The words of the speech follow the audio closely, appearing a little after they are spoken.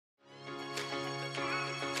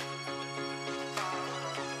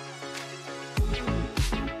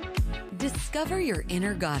Discover your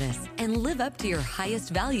inner goddess and live up to your highest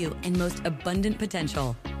value and most abundant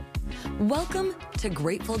potential. Welcome to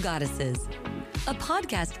Grateful Goddesses, a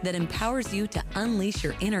podcast that empowers you to unleash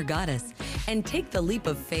your inner goddess and take the leap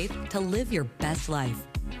of faith to live your best life.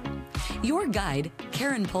 Your guide,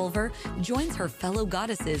 Karen Pulver, joins her fellow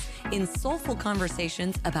goddesses in soulful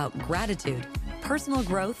conversations about gratitude, personal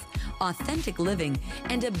growth, authentic living,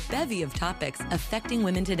 and a bevy of topics affecting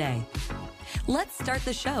women today. Let's start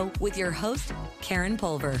the show with your host, Karen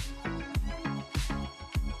Pulver.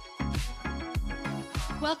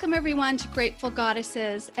 Welcome everyone to Grateful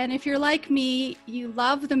Goddesses. And if you're like me, you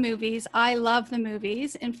love the movies. I love the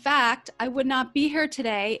movies. In fact, I would not be here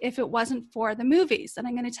today if it wasn't for the movies. And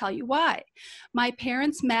I'm going to tell you why. My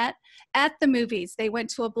parents met at the movies. They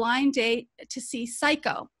went to a blind date to see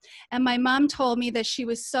Psycho. And my mom told me that she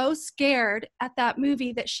was so scared at that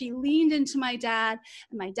movie that she leaned into my dad.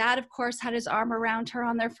 And my dad, of course, had his arm around her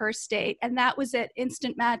on their first date. And that was it,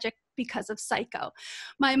 instant magic because of Psycho.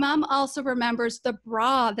 My mom also remembers the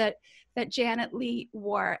bra that Janet Leigh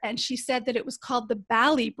wore, and she said that it was called the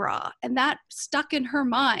Bally bra, and that stuck in her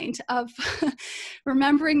mind of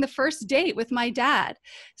remembering the first date with my dad.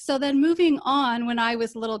 So then moving on, when I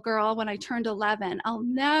was a little girl, when I turned 11, I'll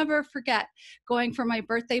never forget going for my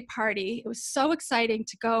birthday party. It was so exciting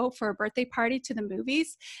to go for a birthday party to the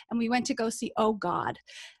movies, and we went to go see Oh God.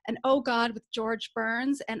 And Oh God with George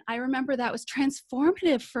Burns, and I remember that was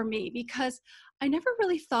transformative for me because I never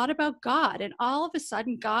really thought about God. And all of a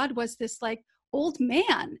sudden, God was this like old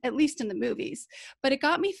man, at least in the movies. But it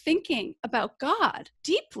got me thinking about God,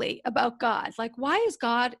 deeply about God. Like, why is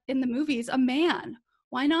God in the movies a man?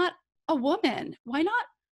 Why not a woman? Why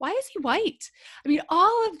is he white? I mean,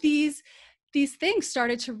 all of these things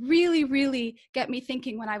started to really get me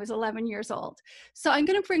thinking when I was 11 years old. So I'm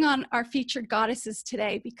going to bring on our featured goddesses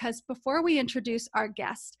today because before we introduce our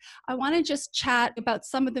guest, I want to just chat about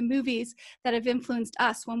some of the movies that have influenced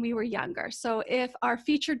us when we were younger. So if our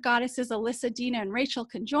featured goddesses, Alyssa, Dina, and Rachel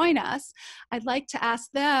can join us, I'd like to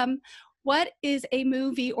ask them, what is a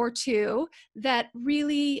movie or two that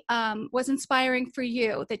really was inspiring for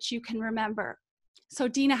you that you can remember? So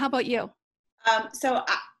Dina, how about you?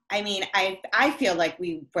 I feel like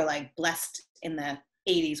we were like blessed in the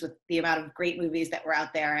 80s with the amount of great movies that were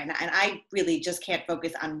out there. And I really just can't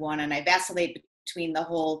focus on one. And I vacillate between the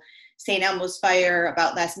whole St. Elmo's Fire,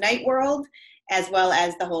 About Last Night world, as well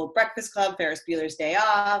as the whole Breakfast Club, Ferris Bueller's Day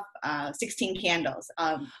Off, 16 Candles.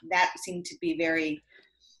 That seemed to be very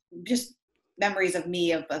just memories of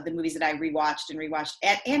me of the movies that I rewatched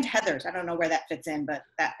and Heathers. I don't know where that fits in, but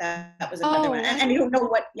that was another one. And you don't know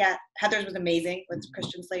what, Heathers was amazing with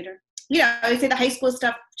Christian Slater. You know, I would say the high school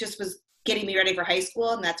stuff just was getting me ready for high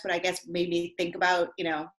school. And that's what I guess made me think about,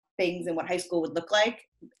 things and what high school would look like.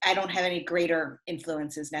 I don't have any greater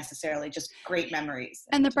influences necessarily, just great memories.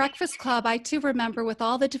 And the Breakfast Club, I too remember with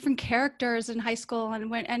all the different characters in high school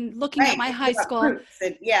and looking at my high school,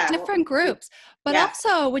 different groups. But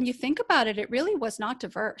also when you think about it, it really was not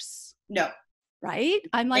diverse. No. Right?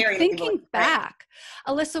 I'm like thinking back.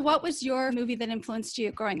 Right. Alyssa, what was your movie that influenced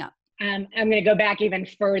you growing up? I'm going to go back even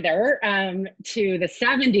further to the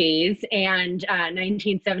 70s and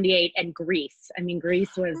 1978 and Grease. I mean,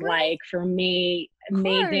 Grease was like, for me,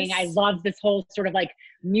 amazing. I loved this whole sort of like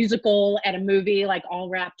musical and a movie, like all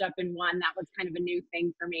wrapped up in one. That was kind of a new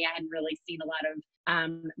thing for me. I hadn't really seen a lot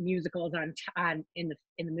of musicals in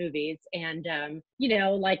the movies. And,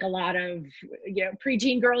 like a lot of,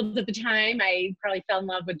 preteen girls at the time, I probably fell in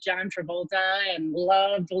love with John Travolta and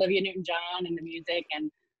loved Olivia Newton-John and the music. And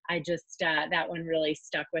I just, that one really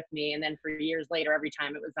stuck with me. And then for years later, every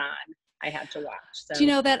time it was on, I had to watch. So. Do you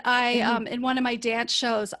know that I, in one of my dance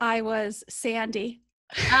shows, I was Sandy.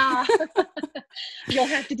 You'll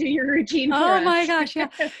have to do your routine for us. My gosh, yeah.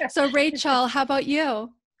 So Rachel, how about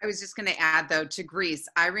you? I was just going to add though to Grease.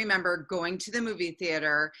 I remember going to the movie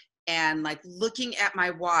theater and like looking at my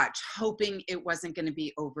watch, hoping it wasn't going to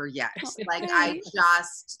be over yet. Like I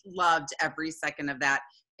just loved every second of that.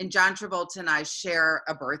 And John Travolta and I share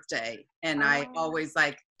a birthday. And I always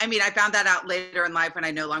I found that out later in life when I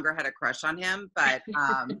no longer had a crush on him. But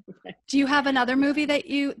do you have another movie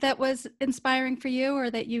that was inspiring for you or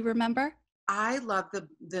that you remember? I love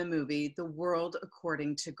the movie, The World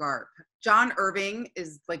According to Garp. John Irving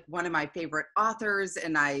is like one of my favorite authors.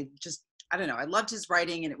 And I loved his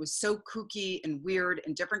writing and it was so kooky and weird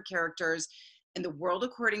and different characters. And The World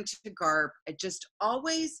According to Garp,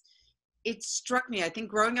 it struck me. I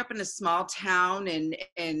think growing up in a small town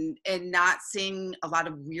and not seeing a lot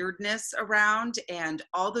of weirdness around and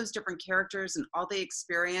all those different characters and all they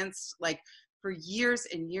experienced, like for years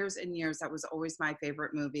and years and years, that was always my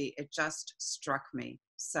favorite movie. It just struck me.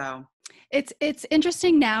 So it's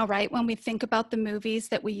interesting now, right? When we think about the movies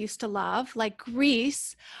that we used to love, like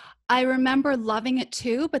Grease, I remember loving it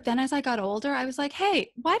too. But then as I got older, I was like,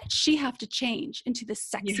 hey, why did she have to change into this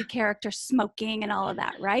sexy character, smoking and all of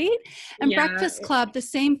that, right? And Breakfast Club, the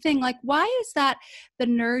same thing. Like, why is that the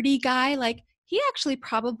nerdy guy? Like, he actually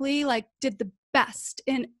probably like did the best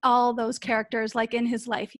in all those characters, like in his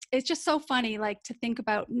life. It's just so funny, like to think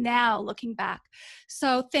about now looking back.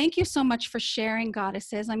 So thank you so much for sharing,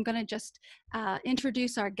 Goddesses. I'm going to just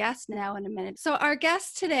introduce our guest now in a minute. So our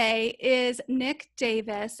guest today is Nick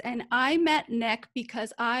Davis, and I met Nick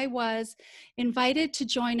because I was invited to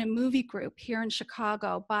join a movie group here in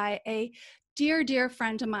Chicago by a dear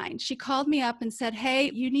friend of mine. She called me up and said,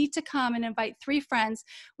 hey, you need to come and invite 3 friends.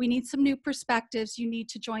 We need some new perspectives. You need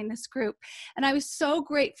to join this group. And I was so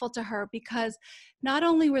grateful to her because not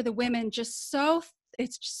only were the women just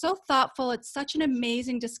it's so thoughtful. It's such an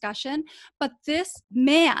amazing discussion. But this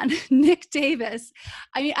man, Nick Davis,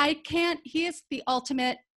 I mean, he is the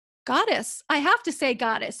ultimate goddess. I have to say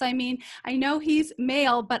goddess. I mean, I know he's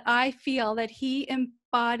male, but I feel that he embodies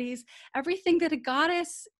everything that a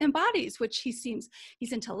goddess embodies, which he's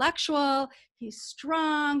intellectual, he's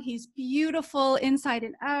strong, he's beautiful inside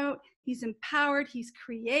and out, he's empowered, he's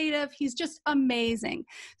creative, he's just amazing.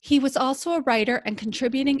 He was also a writer and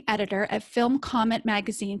contributing editor at Film Comment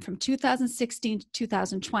magazine from 2016 to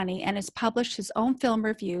 2020 and has published his own film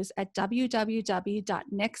reviews at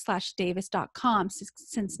www.nick-davis.com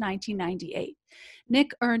since 1998.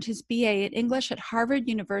 Nick earned his BA in English at Harvard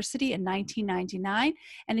University in 1999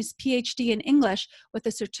 and his PhD in English with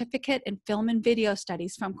a certificate in film and video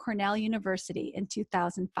studies from Cornell University in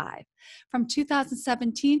 2005. From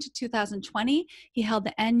 2017 to 2020, he held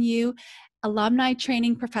the NU Alumni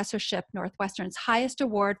Training Professorship, Northwestern's highest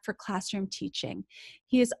award for classroom teaching.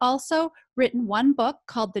 He has also written one book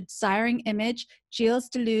called The Desiring Image, Gilles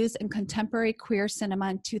Deleuze and Contemporary Queer Cinema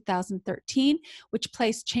in 2013, which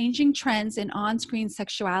placed changing trends in on-screen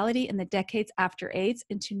sexuality in the decades after AIDS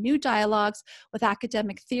into new dialogues with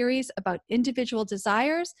academic theories about individual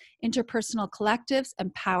desires, interpersonal collectives,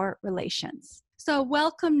 and power relations. So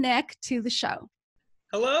welcome, Nick, to the show.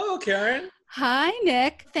 Hello, Karen. Hi,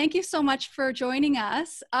 Nick. Thank you so much for joining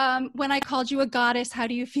us. When I called you a goddess, how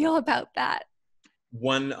do you feel about that?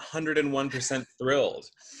 101% thrilled.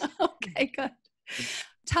 Okay, good.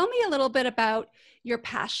 Tell me a little bit about your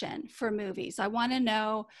passion for movies. I want to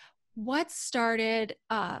know what started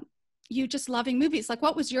you just loving movies. Like,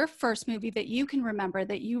 what was your first movie that you can remember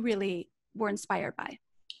that you really were inspired by?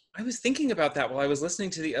 I was thinking about that while I was listening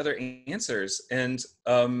to the other answers, and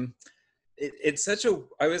I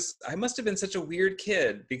must have been such a weird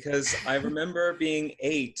kid because I remember being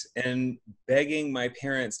 8 and begging my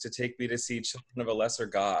parents to take me to see Children of a Lesser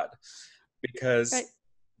God because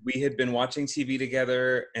we had been watching TV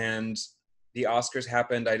together and the Oscars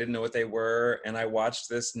happened. I didn't know what they were. And I watched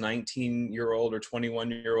this 19-year-old or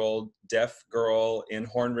 21-year-old deaf girl in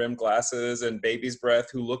horn-rimmed glasses and baby's breath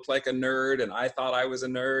who looked like a nerd. And I thought I was a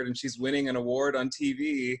nerd, and she's winning an award on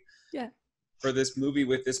TV. Yeah. For this movie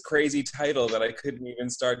with this crazy title that I couldn't even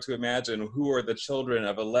start to imagine. Who are the children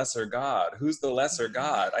of a lesser God? Who's the lesser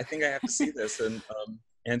God? I think I have to see this.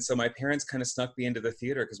 And so my parents kind of snuck me into the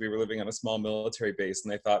theater because we were living on a small military base,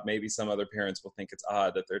 and they thought maybe some other parents will think it's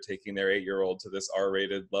odd that they're taking their 8-year-old to this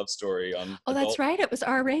R-rated love story on. Oh, that's right. It was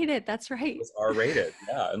R-rated. That's right. It was R-rated.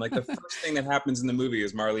 Yeah. And like the first thing that happens in the movie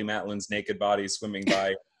is Marlee Matlin's naked body swimming by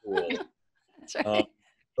a pool. That's right.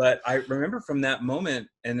 But I remember from that moment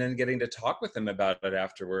and then getting to talk with them about it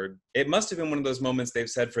afterward. It must have been one of those moments they've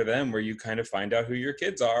said for them where you kind of find out who your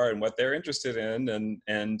kids are and what they're interested in.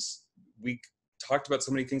 And we talked about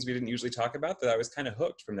so many things we didn't usually talk about that I was kind of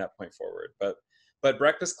hooked from that point forward. But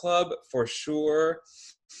Breakfast Club, for sure.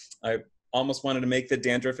 I almost wanted to make the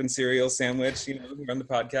dandruff and cereal sandwich, here on the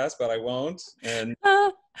podcast, but I won't. And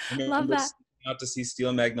love that. Out to see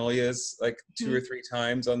Steel Magnolias like 2 or 3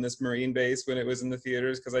 times on this Marine base when it was in the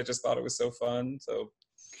theaters because I just thought it was so fun.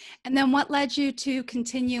 And then what led you to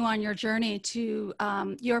continue on your journey to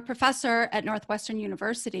you're a professor at Northwestern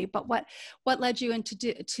University, but what led you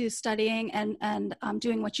to studying and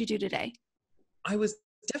doing what you do today? I was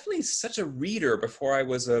definitely such a reader before I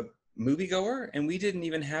was a moviegoer, and we didn't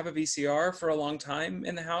even have a VCR for a long time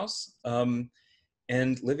in the house.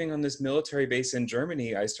 And living on this military base in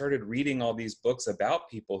Germany, I started reading all these books about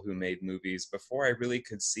people who made movies before I really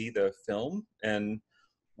could see the film. And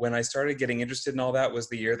when I started getting interested in all that was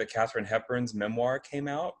the year that Katharine Hepburn's memoir came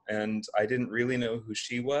out. And I didn't really know who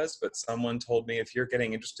she was, but someone told me, if you're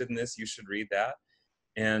getting interested in this, you should read that.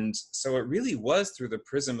 And so it really was through the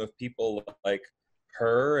prism of people like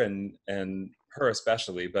her and her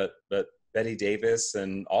especially, but Betty Davis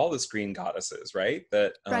and all the screen goddesses, right?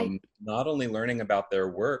 That not only learning about their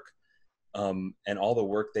work and all the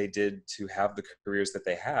work they did to have the careers that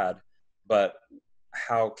they had, but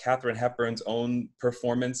how Katharine Hepburn's own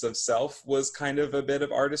performance of self was kind of a bit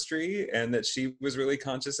of artistry, and that she was really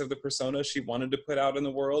conscious of the persona she wanted to put out in the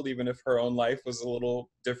world, even if her own life was a little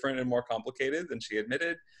different and more complicated than she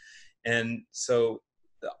admitted. And so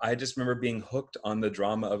I just remember being hooked on the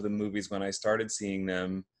drama of the movies when I started seeing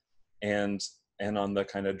them, and on the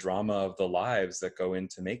kind of drama of the lives that go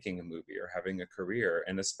into making a movie or having a career,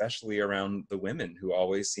 and especially around the women who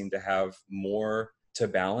always seem to have more to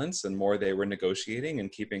balance and more they were negotiating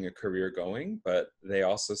and keeping a career going, but they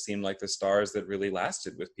also seemed like the stars that really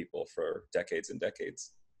lasted with people for decades and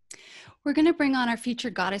decades. We're going to bring on our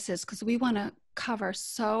featured goddesses because we want to cover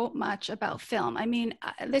so much about film. I mean,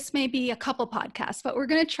 this may be a couple podcasts, but we're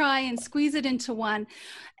going to try and squeeze it into one.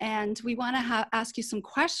 And we want to ask you some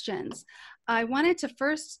questions. I wanted to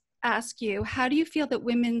first ask you, how do you feel that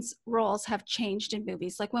women's roles have changed in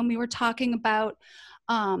movies? Like when we were talking about,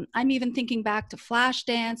 I'm even thinking back to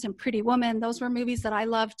Flashdance and Pretty Woman. Those were movies that I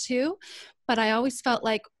loved too. But I always felt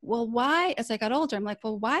like, well, why, as I got older, I'm like,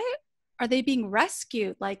 well, why are they being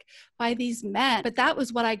rescued like by these men? But that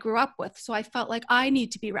was what I grew up with. So I felt like I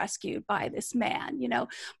need to be rescued by this man, you know,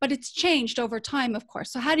 but it's changed over time, of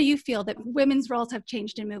course. So how do you feel that women's roles have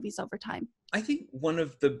changed in movies over time? I think one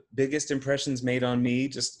of the biggest impressions made on me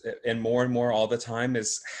just and more all the time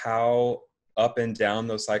is how up and down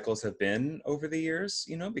those cycles have been over the years,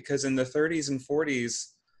 you know, because in the 30s and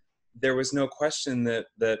 40s, there was no question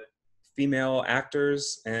that female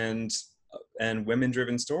actors and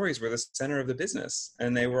women-driven stories were the center of the business,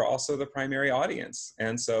 and they were also the primary audience.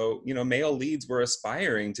 And so, you know, male leads were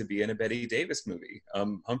aspiring to be in a Betty Davis movie.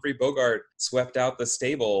 Humphrey Bogart swept out the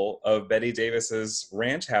stable of Betty Davis's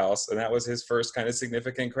ranch house, and that was his first kind of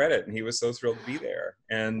significant credit, and he was so thrilled to be there.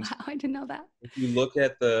 And wow, I didn't know that. If you look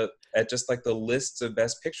at just like the lists of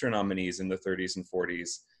Best Picture nominees in the 30s and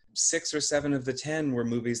 40s, 6 or 7 of the 10 were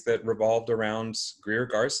movies that revolved around Greer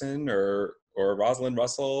Garson or Rosalind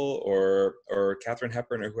Russell or Katharine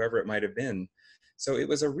Hepburn or whoever it might have been. So it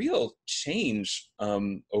was a real change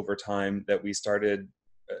over time that we started,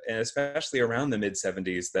 and especially around the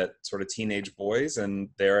mid-70s, that sort of teenage boys and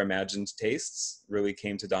their imagined tastes really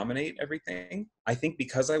came to dominate everything. I think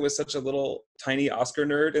because I was such a little tiny Oscar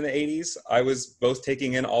nerd in the 80s, I was both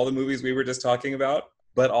taking in all the movies we were just talking about,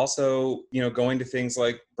 but also, you know, going to things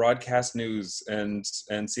like broadcast news and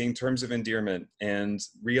seeing Terms of Endearment, and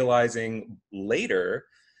realizing later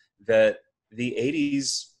that the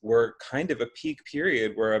 80s were kind of a peak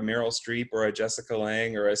period where a Meryl Streep or a Jessica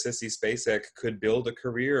Lange or a Sissy Spacek could build a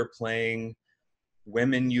career playing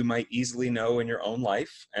women you might easily know in your own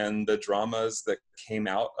life, and the dramas that came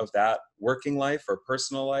out of that working life or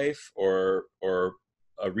personal life or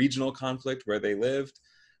a regional conflict where they lived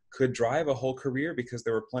could drive a whole career because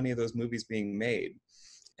there were plenty of those movies being made.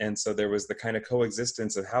 And so there was the kind of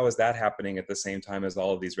coexistence of how is that happening at the same time as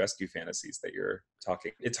all of these rescue fantasies that you're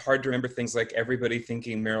talking. It's hard to remember things like everybody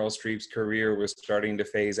thinking Meryl Streep's career was starting to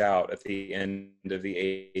phase out at the end of the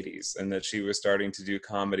 80s, and that she was starting to do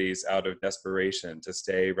comedies out of desperation to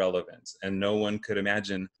stay relevant. And no one could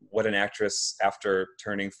imagine what an actress after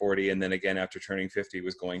turning 40 and then again after turning 50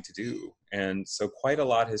 was going to do. And so quite a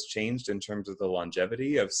lot has changed in terms of the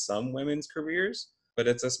longevity of some women's careers, but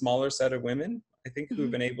it's a smaller set of women, I think, who've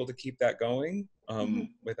been able to keep that going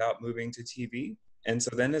without moving to TV. And so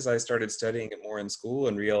then as I started studying it more in school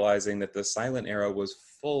and realizing that the silent era was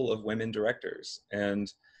full of women directors,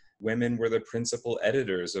 and women were the principal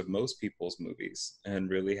editors of most people's movies and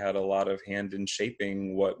really had a lot of hand in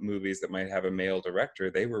shaping what movies that might have a male director,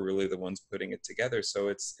 they were really the ones putting it together. So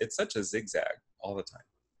it's such a zigzag all the time.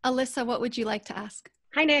 Alyssa, what would you like to ask?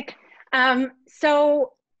 Hi, Nick.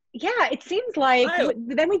 So yeah, it seems like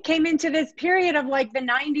then we came into this period of like the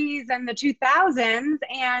 90s and the 2000s,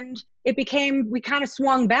 and it became, we kind of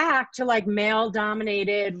swung back to like male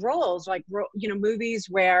dominated roles, like, you know, movies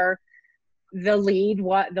where the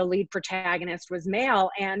lead protagonist was male.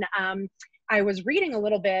 And I was reading a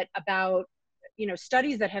little bit about, you know,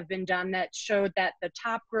 studies that have been done that showed that the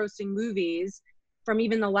top grossing movies from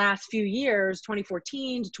even the last few years,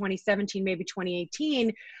 2014 to 2017, maybe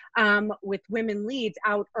 2018, with women leads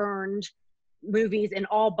out-earned movies in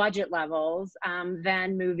all budget levels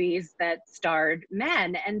than movies that starred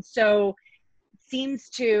men. And so it seems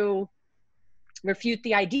to refute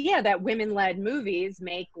the idea that women-led movies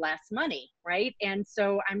make less money, right? And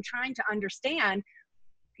so I'm trying to understand,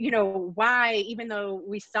 why, even though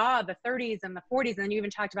we saw the 30s and the 40s, and then you even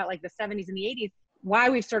talked about like the 70s and the 80s, why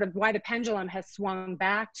the pendulum has swung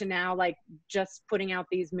back to now, like just putting out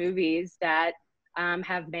these movies that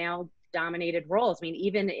have male dominated roles. I mean,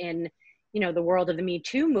 even in, the world of the Me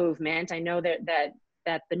Too movement, I know that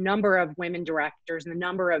the number of women directors and the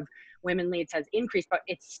number of women leads has increased, but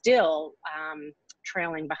it's still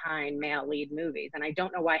trailing behind male lead movies. And I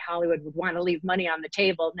don't know why Hollywood would want to leave money on the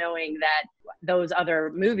table knowing that those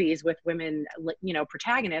other movies with women,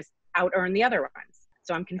 protagonists out earn the other ones.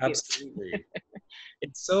 So I'm confused. Absolutely.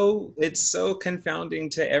 It's so confounding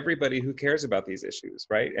to everybody who cares about these issues,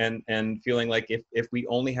 right? And feeling like if we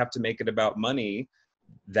only have to make it about money,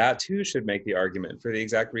 that too should make the argument for the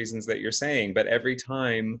exact reasons that you're saying. But every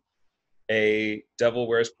time a Devil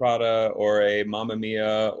Wears Prada or a Mamma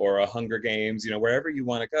Mia or a Hunger Games, wherever you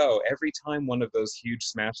want to go, every time one of those huge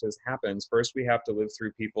smashes happens, first we have to live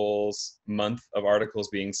through people's month of articles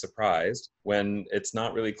being surprised, when it's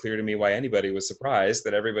not really clear to me why anybody was surprised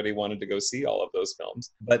that everybody wanted to go see all of those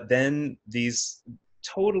films. But then these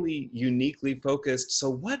totally uniquely focused, so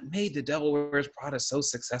what made The Devil Wears Prada so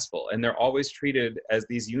successful? And they're always treated as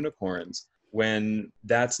these unicorns, when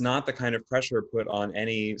that's not the kind of pressure put on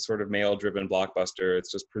any sort of male-driven blockbuster.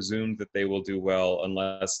 It's just presumed that they will do well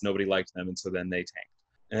unless nobody likes them, and so then they tank.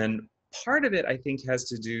 And part of it, I think, has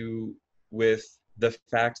to do with the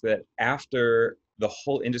fact that after the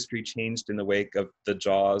whole industry changed in the wake of the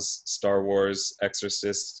Jaws, Star Wars,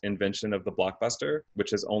 Exorcist invention of the blockbuster,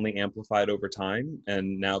 which has only amplified over time,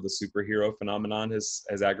 and now the superhero phenomenon has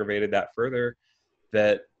aggravated that further,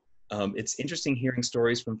 that it's interesting hearing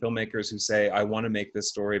stories from filmmakers who say, I want to make this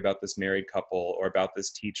story about this married couple, or about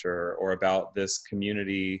this teacher, or about this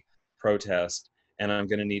community protest, and I'm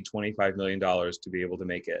going to need $25 million to be able to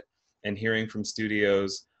make it. And hearing from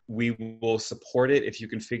studios, we will support it if you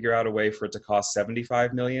can figure out a way for it to cost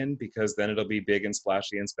 $75 million, because then it'll be big and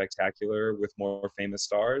splashy and spectacular with more famous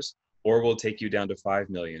stars, or we'll take you down to $5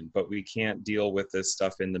 million, but we can't deal with this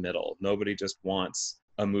stuff in the middle. Nobody just wants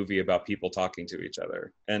a movie about people talking to each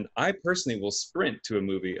other. And I personally will sprint to a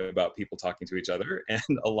movie about people talking to each other.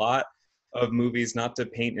 And a lot of movies, not to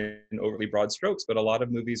paint in overly broad strokes, but a lot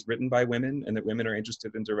of movies written by women and that women are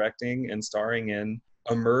interested in directing and starring in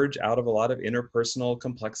emerge out of a lot of interpersonal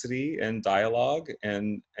complexity and dialogue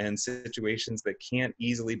and situations that can't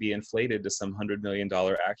easily be inflated to some $100 million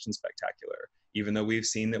action spectacular, even though we've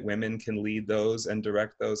seen that women can lead those and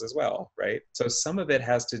direct those as well, right? So some of it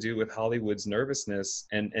has to do with Hollywood's nervousness.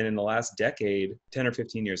 And in the last decade, 10 or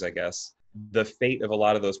 15 years, I guess, the fate of a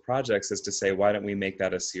lot of those projects is to say, why don't we make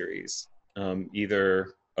that a series?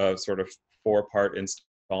 Either a sort of 4-part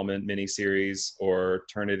installment miniseries, or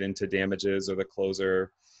turn it into Damages or The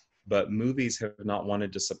Closer. But movies have not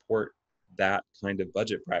wanted to support that kind of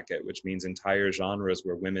budget bracket, which means entire genres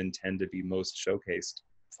where women tend to be most showcased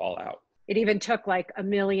fall out. It even took like 1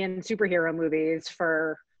 million superhero movies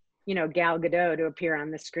for, Gal Gadot to appear on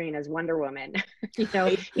the screen as Wonder Woman.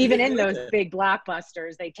 Even in those big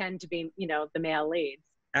blockbusters, they tend to be, the male leads.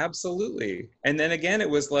 Absolutely. And then again, it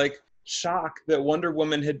was like shock that Wonder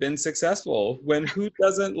Woman had been successful, when who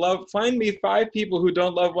doesn't find me 5 people who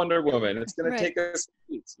don't love Wonder Woman. It's going to take us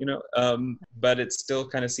weeks, but it's still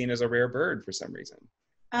kind of seen as a rare bird for some reason.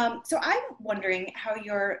 So I'm wondering how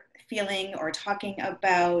you're feeling or talking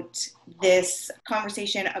about this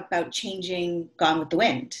conversation about changing Gone with the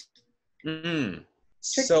Wind. Mm-hmm.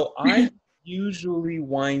 So I usually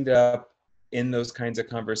wind up in those kinds of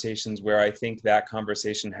conversations where I think that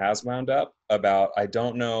conversation has wound up about, I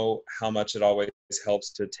don't know how much it always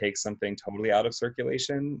helps to take something totally out of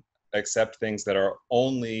circulation, except things that are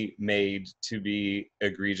only made to be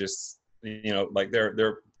egregious, like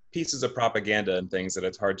they're pieces of propaganda and things that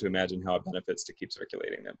it's hard to imagine how it benefits to keep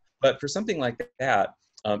circulating them. But for something like that,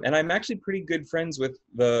 and I'm actually pretty good friends with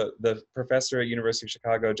the professor at University of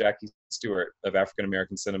Chicago, Jackie Stewart, of African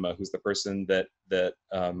American cinema, who's the person that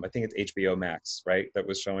I think it's HBO Max, right, that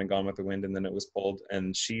was showing Gone with the Wind, and then it was pulled.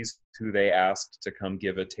 And she's who they asked to come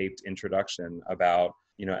give a taped introduction about,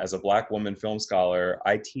 as a Black woman film scholar,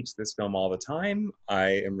 I teach this film all the time.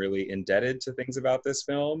 I am really indebted to things about this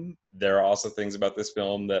film. There are also things about this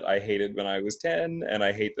film that I hated when I was 10, and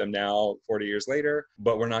I hate them now 40 years later,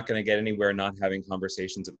 but we're not going to get anywhere not having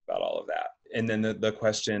conversations about all of that. And then the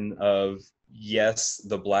question of, yes,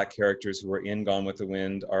 the Black characters who are in Gone with the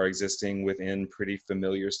Wind are existing within pretty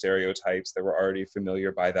familiar stereotypes that were already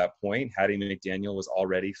familiar by that point. Hattie McDaniel was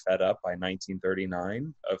already fed up by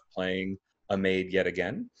 1939 of playing a maid yet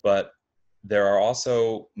again, but there are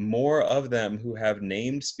also more of them who have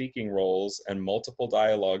named speaking roles and multiple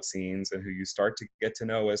dialogue scenes, and who you start to get to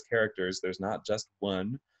know as characters. There's not just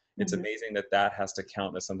one, It's amazing that that has to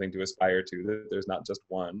count as something to aspire to, that there's not just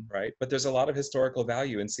one, right? But there's a lot of historical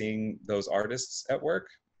value in seeing those artists at work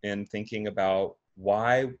and thinking about,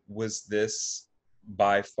 why was this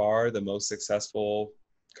by far the most successful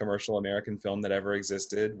commercial American film that ever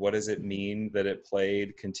existed? What does it mean that it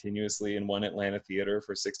played continuously in one Atlanta theater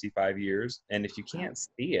for 65 years? And if you can't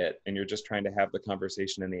see it and you're just trying to have the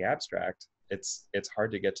conversation in the abstract, it's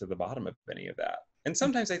hard to get to the bottom of any of that. And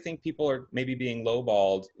sometimes I think people are maybe being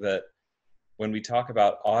lowballed, that when we talk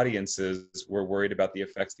about audiences, we're worried about the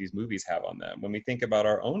effects these movies have on them. When we think about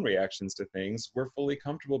our own reactions to things, we're fully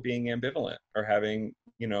comfortable being ambivalent, or having,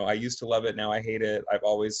 I used to love it, now I hate it. I've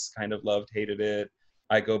always kind of loved, hated it.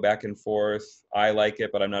 I go back and forth. I like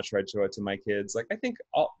it, but I'm not sure I'd show it to my kids. Like, I think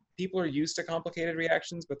people are used to complicated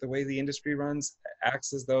reactions, but the way the industry runs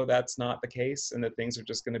acts as though that's not the case, and that things are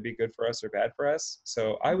just going to be good for us or bad for us.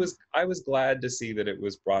 So I was glad to see that it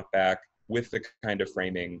was brought back with the kind of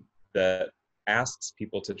framing that asks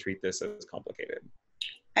people to treat this as complicated.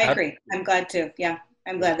 I agree. I'm glad to. Yeah,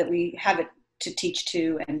 I'm glad that we have it to teach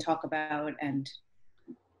to and talk about and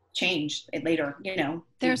change it later.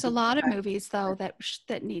 There's a lot of movies though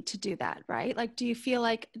that need to do that, right? Like, do you feel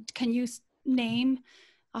like, can you name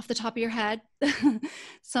off the top of your head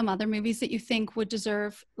some other movies that you think would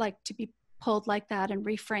deserve like to be pulled like that and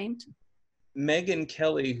reframed? Megyn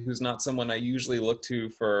Kelly, who's not someone I usually look to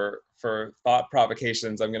for thought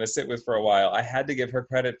provocations, I'm going to sit with for a while. I had to give her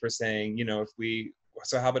credit for saying,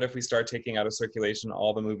 how about if we start taking out of circulation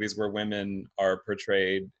all the movies where women are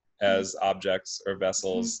portrayed as objects or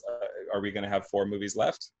vessels? Are we going to have 4 movies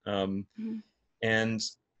left? And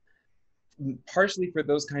partially for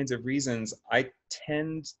those kinds of reasons, I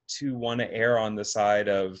tend to want to err on the side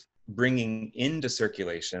of bringing into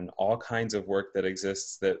circulation all kinds of work that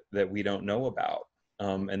exists that we don't know about,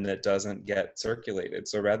 and that doesn't get circulated.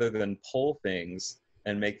 So rather than pull things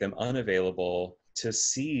and make them unavailable, to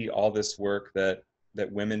see all this work that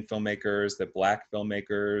women filmmakers, that Black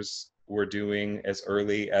filmmakers were doing as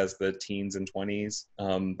early as the teens and 20s,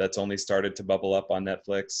 that's only started to bubble up on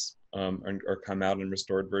Netflix, or come out in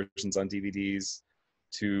restored versions on DVDs,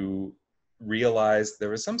 to realize there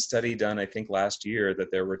was some study done, I think last year, that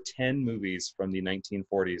there were 10 movies from the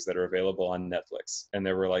 1940s that are available on Netflix, and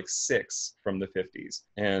there were like 6 from the 50s,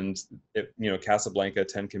 and Casablanca,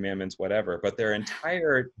 10 Commandments, whatever. But there are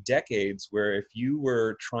entire decades where if you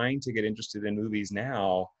were trying to get interested in movies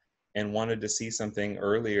now and wanted to see something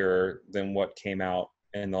earlier than what came out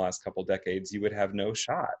in the last couple decades, you would have no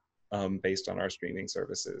shot, based on our streaming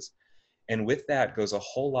services. And with that goes a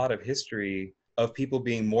whole lot of history of people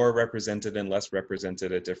being more represented and less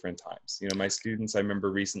represented at different times. My students, I remember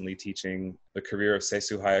recently teaching the career of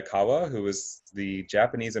Seisu Hayakawa, who was the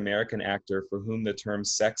Japanese American actor for whom the term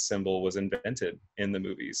sex symbol was invented in the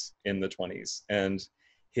movies in the 20s. And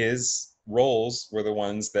his roles were the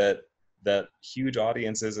ones that huge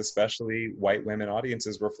audiences, especially white women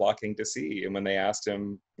audiences, were flocking to see. And when they asked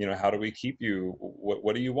him, how do we keep you?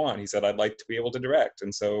 What do you want? He said, I'd like to be able to direct.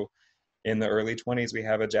 And so in the early 20s, we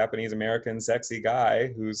have a Japanese American sexy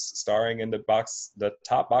guy who's starring in the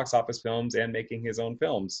top box office films and making his own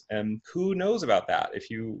films. And who knows about that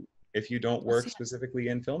if you don't work specifically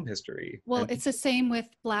in film history? Well, it's the same with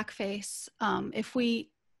blackface. If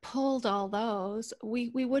we pulled all those,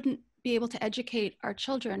 we wouldn't be able to educate our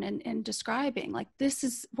children in describing, like, this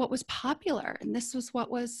is what was popular and this was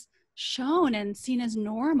what was shown and seen as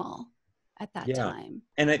normal at that time.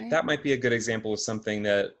 And right? that might be a good example of something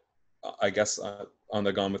that, I guess, on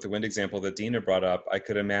the Gone with the Wind example that Dina brought up, I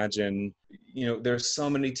could imagine, there's so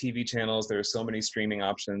many TV channels, there's so many streaming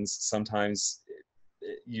options. Sometimes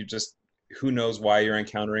you just, who knows why you're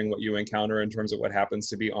encountering what you encounter in terms of what happens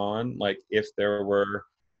to be on. Like, if there were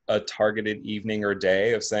a targeted evening or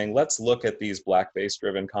day of saying, let's look at these blackface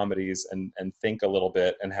driven comedies and think a little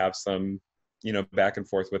bit and have some, back and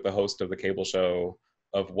forth with the host of the cable show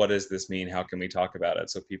of what does this mean? How can we talk about it?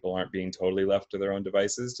 So people aren't being totally left to their own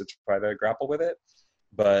devices to try to grapple with it.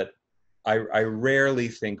 But I rarely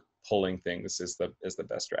think pulling things is the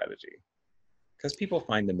best strategy, because people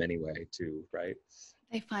find them anyway too, right?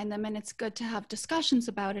 They find them, and it's good to have discussions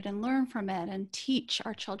about it and learn from it and teach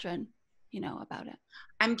our children, about it.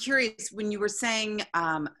 I'm curious, when you were saying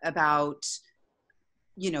about,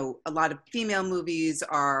 a lot of female movies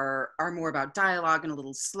are more about dialogue and a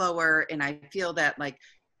little slower. And I feel that, like,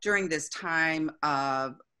 during this time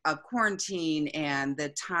of quarantine and the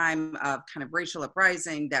time of kind of racial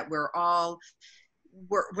uprising, that we're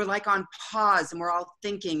like on pause and we're all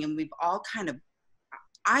thinking, and we've all kind of,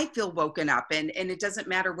 I feel, woken up, and it doesn't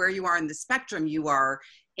matter where you are in the spectrum, you are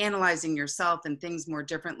analyzing yourself and things more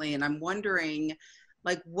differently. And I'm wondering,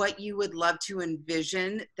 like what you would love to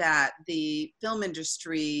envision that the film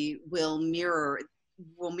industry will mirror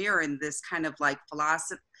in this kind of like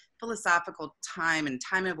philosophical time and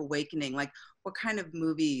time of awakening. Like what kind of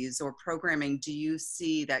movies or programming do you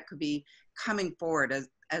see that could be coming forward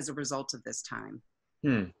as a result of this time?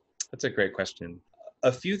 That's a great question.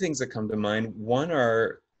 A few things that come to mind. One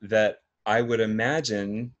are that I would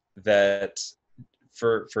imagine that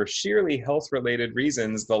for sheerly health-related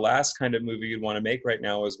reasons, the last kind of movie you'd want to make right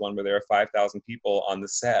now is one where there are 5,000 people on the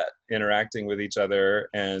set interacting with each other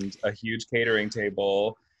and a huge catering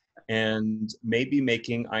table. And maybe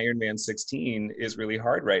making Iron Man 16 is really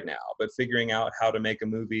hard right now, but figuring out how to make a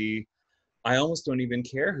movie, I almost don't even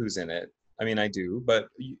care who's in it. I mean, I do, but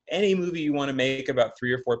any movie you want to make about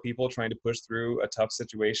 3 or 4 people trying to push through a tough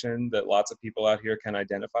situation that lots of people out here can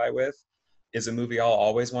identify with is a movie I'll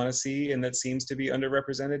always want to see, and that seems to be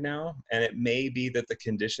underrepresented now. And it may be that the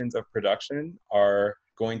conditions of production are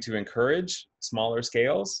going to encourage smaller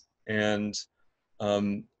scales and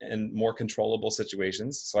more controllable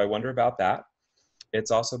situations. So I wonder about that.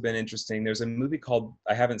 It's also been interesting. There's a movie called,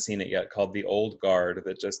 I haven't seen it yet, called The Old Guard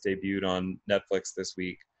that just debuted on Netflix this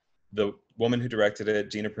week. The woman who directed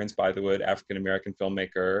it, Gina Prince-Bythewood, African-American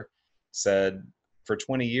filmmaker, said, for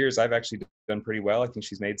 20 years, I've actually done pretty well. I think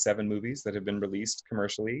she's made 7 movies that have been released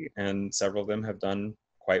commercially, and several of them have done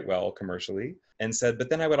quite well commercially. And said, but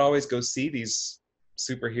then I would always go see these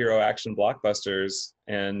superhero action blockbusters,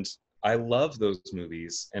 and I love those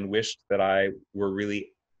movies and wished that I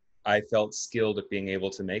felt skilled at being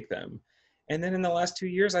able to make them. And then in the last 2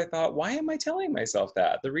 years, I thought, why am I telling myself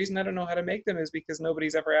that? The reason I don't know how to make them is because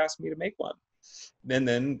nobody's ever asked me to make one. And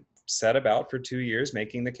then set about for 2 years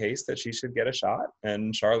making the case that she should get a shot.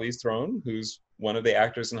 And Charlize Theron, who's one of the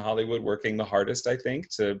actors in Hollywood working the hardest, I think,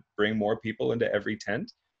 to bring more people into every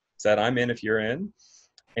tent, said, I'm in if you're in.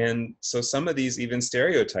 And so some of these even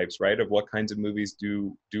stereotypes, right, of what kinds of movies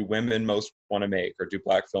do women most want to make, or do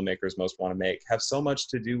Black filmmakers most want to make, have so much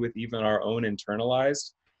to do with even our own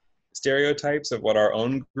internalized stereotypes of what our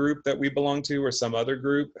own group that we belong to or some other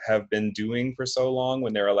group have been doing for so long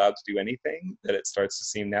when they're allowed to do anything that it starts to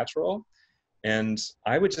seem natural. And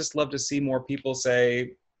I would just love to see more people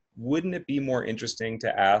say, wouldn't it be more interesting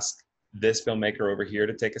to ask this filmmaker over here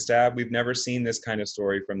to take a stab? We've never seen this kind of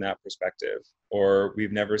story from that perspective, or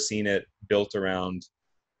we've never seen it built around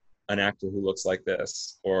an actor who looks like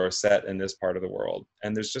this or set in this part of the world.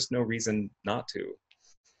 And there's just no reason not to.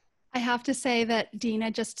 I have to say that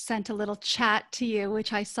Dina just sent a little chat to you,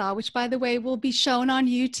 which I saw, which by the way will be shown on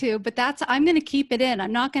YouTube, but I'm going to keep it in.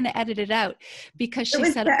 I'm not going to edit it out because she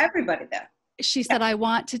said to everybody though. She said, I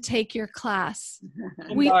want to take your class.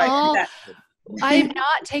 I'm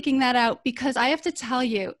not taking that out because I have to tell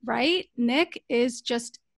you, right? Nick is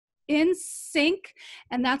just in sync.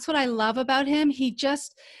 And that's what I love about him.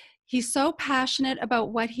 He's so passionate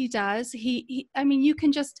about what he does. I mean, you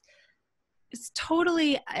can just, it's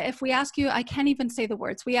totally, if we ask you, I can't even say the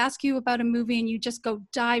words. We ask you about a movie and you just go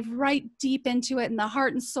dive right deep into it and the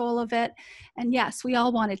heart and soul of it. And yes, we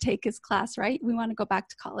all want to take his class, right? We want to go back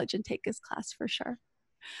to college and take his class for sure.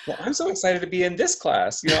 Well, I'm so excited to be in this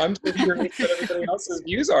class. I'm so curious what everybody else's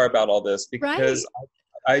views are about all this, because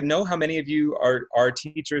right. I know how many of you are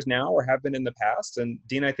teachers now or have been in the past. And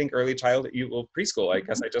Dean, I think early childhood, preschool, I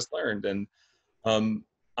guess I just learned. And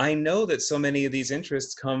I know that so many of these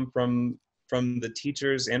interests come from the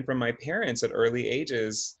teachers and from my parents at early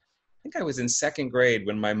ages. I think I was in second grade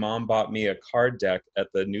when my mom bought me a card deck at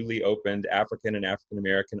the newly opened African and African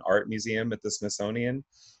American Art Museum at the Smithsonian.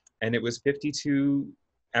 And it was 52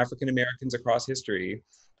 African Americans across history.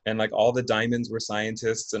 And like all the diamonds were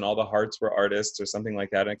scientists and all the hearts were artists or something like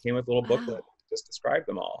that. And it came with a little booklet that just described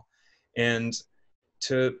them all. And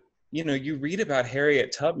you read about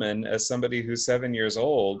Harriet Tubman as somebody who's 7 years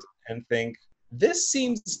old and think, this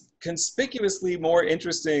seems conspicuously more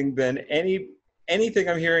interesting than anything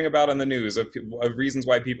I'm hearing about on the news of reasons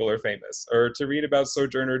why people are famous, or to read about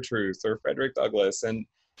Sojourner Truth or Frederick Douglass,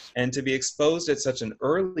 and to be exposed at such an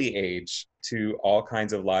early age to all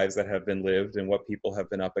kinds of lives that have been lived and what people have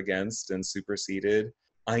been up against and superseded,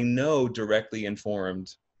 I know directly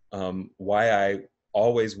informed why I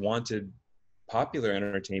always wanted popular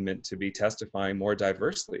entertainment to be testifying more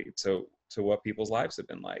diversely to what people's lives have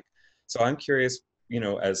been like. So I'm curious,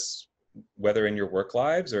 as whether in your work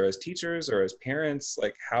lives or as teachers or as parents,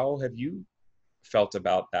 like how have you felt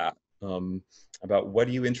about that? About what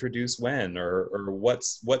do you introduce when, or what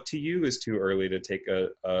to you is too early to take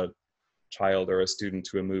a child or a student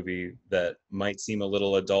to a movie that might seem a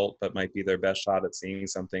little adult, but might be their best shot at seeing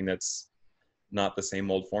something that's not the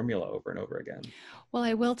same old formula over and over again? Well,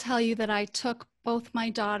 I will tell you that I took both my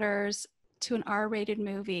daughters to an R-rated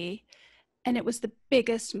movie, and it was the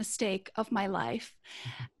biggest mistake of my life.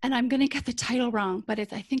 And I'm going to get the title wrong, but I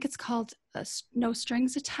think it's called No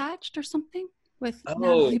Strings Attached or something with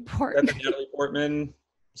Natalie Portman. That's a Natalie Portman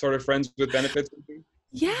sort of friends with benefits movie?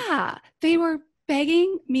 Yeah, they were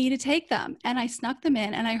begging me to take them, and I snuck them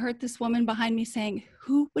in, and I heard this woman behind me saying,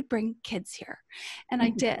 who would bring kids here? And I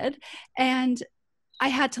did, and I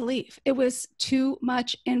had to leave. It was too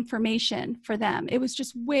much information for them. It was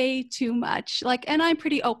just way too much. And I'm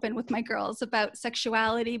pretty open with my girls about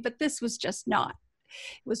sexuality, but this was just not.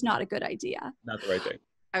 It was not a good idea. Not the right thing.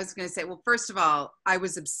 I was going to say, well, first of all, I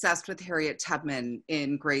was obsessed with Harriet Tubman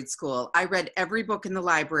in grade school. I read every book in the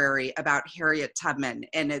library about Harriet Tubman.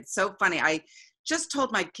 And it's so funny. I just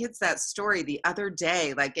told my kids that story the other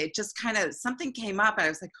day. It just kind of, something came up and I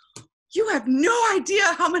was like, you have no idea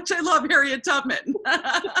how much I love Harriet Tubman.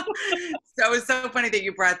 So it was so funny that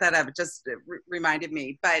you brought that up. It just reminded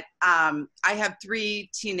me. But I have 3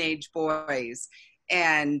 teenage boys,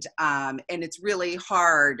 and it's really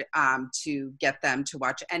hard to get them to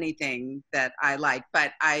watch anything that I like.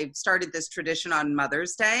 But I've started this tradition on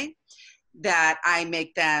Mother's Day that I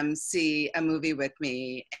make them see a movie with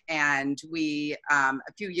me. And we, a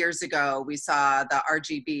few years ago, we saw the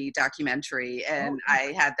RGB documentary, and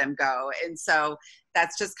I had them go. And so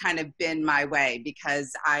that's just kind of been my way,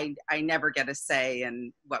 because I never get a say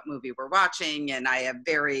in what movie we're watching. And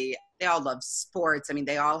they all love sports. I mean,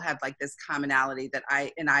 they all have this commonality that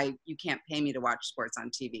you can't pay me to watch sports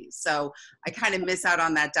on TV. So I kind of miss out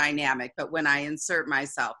on that dynamic. But when I insert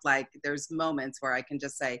myself, there's moments where I can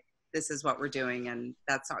just say, this is what we're doing. And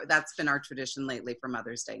that's been our tradition lately for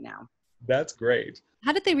Mother's Day now. That's great.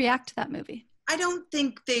 How did they react to that movie? I don't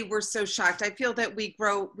think they were so shocked. I feel that we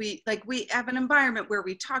have an environment where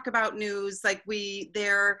we talk about news, so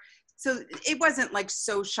it wasn't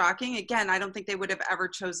so shocking. Again, I don't think they would have ever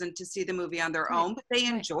chosen to see the movie on their own, but they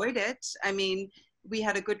enjoyed it. I mean, we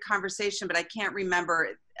had a good conversation, but I can't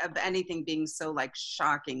remember of anything being so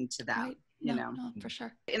shocking to them, right. you know? No, for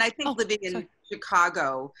sure. And I think living in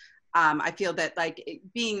Chicago, I feel that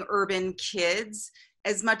being urban kids,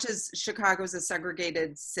 as much as Chicago is a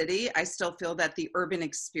segregated city, I still feel that the urban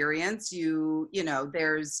experience,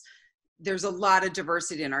 there's a lot of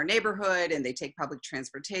diversity in our neighborhood, and they take public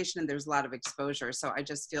transportation, and there's a lot of exposure. So I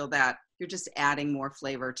just feel that you're just adding more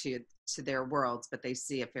flavor to their worlds, but they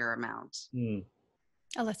see a fair amount. Mm.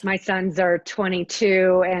 Alyssa. My sons are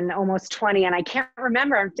 22 and almost 20, and I can't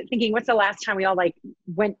remember. I'm thinking, what's the last time we all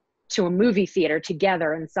went to a movie theater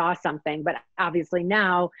together and saw something? But obviously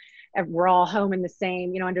now we're all home in the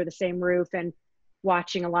same, under the same roof, and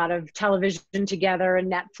watching a lot of television together and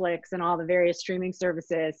Netflix and all the various streaming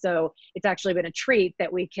services. So it's actually been a treat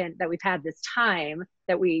that we've had this time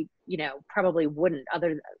that we, probably wouldn't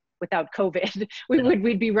without COVID.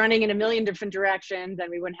 We'd be running in a million different directions, and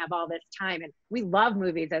we wouldn't have all this time. And we love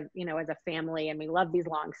movies as a family, and we love these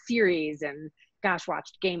long series, and gosh,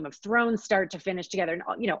 watched Game of Thrones start to finish together,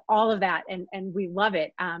 and all of that. And we love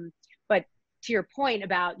it. But to your point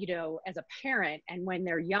about, as a parent, and when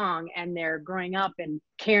they're young and they're growing up, and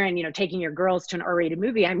Karen, taking your girls to an R-rated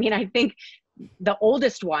movie, I mean, I think the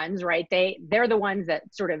oldest ones, right, they're the ones that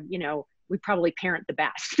sort of, we probably parent the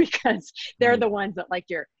best, because they're the ones that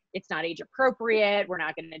it's not age appropriate. We're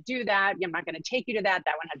not going to do that. I'm not going to take you to that.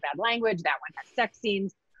 That one had bad language. That one has sex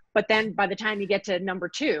scenes. But then by the time you get to number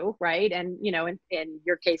 2, right, and, in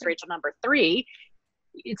your case, Rachel, number 3,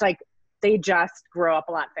 it's they just grow up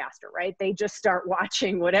a lot faster, right? They just start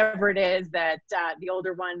watching whatever it is that the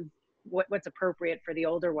older ones, what's appropriate for the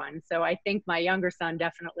older ones. So I think my younger son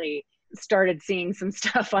definitely started seeing some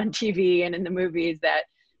stuff on TV and in the movies that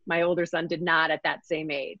my older son did not at that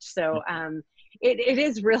same age. So it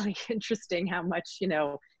is really interesting how much,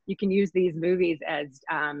 you can use these movies as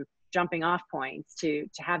jumping off points to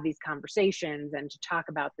have these conversations and to talk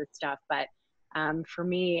about this stuff. But for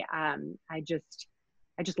me, I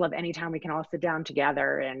just love any time we can all sit down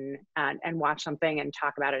together and watch something and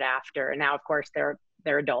talk about it after. And now, of course, they're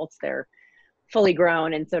adults, they're fully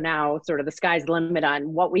grown. And so now sort of the sky's the limit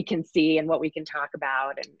on what we can see and what we can talk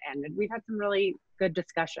about. And we've had some really good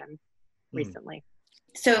discussion recently.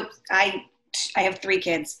 So I have 3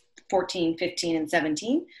 kids, 14, 15, and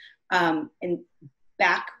 17. And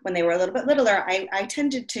back when they were a little bit littler, I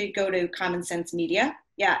tended to go to Common Sense Media.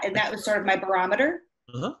 Yeah. And that was sort of my barometer.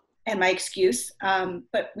 Uh-huh. And my excuse.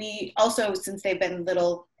 But we also, since they've been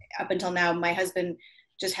little up until now, my husband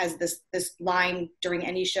just has this line during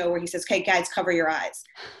any show where he says, "Okay, guys, cover your eyes."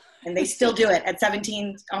 And they still do it at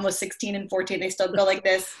 17, almost 16 and 14. They still go like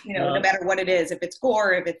this, no matter what it is, if it's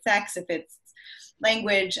gore, if it's sex, if it's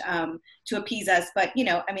language, to appease us. But,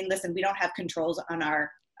 listen, we don't have controls on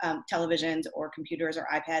our televisions or computers or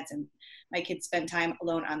iPads, and my kids spend time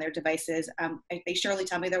alone on their devices. They surely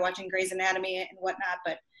tell me they're watching Grey's Anatomy and whatnot,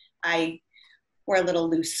 but we're a little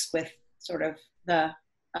loose with sort of the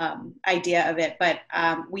idea of it. But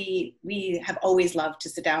we have always loved to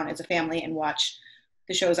sit down as a family and watch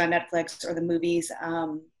the shows on Netflix or the movies.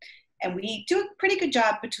 And we do a pretty good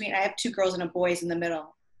job I have 2 girls and a boys in the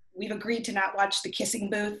middle. We've agreed to not watch The Kissing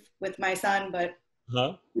Booth with my son, but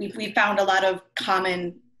we've found a lot of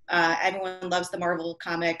common, everyone loves the Marvel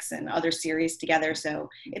comics and other series together. So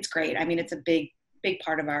it's great. I mean, it's a big, big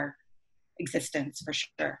part of our existence for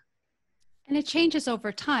sure. And it changes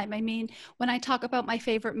over time. I mean, when I talk about my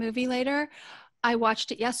favorite movie later, I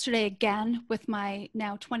watched it yesterday again with my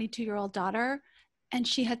now 22-year-old daughter. And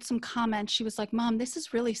she had some comments. She was like, Mom, this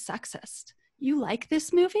is really sexist. You like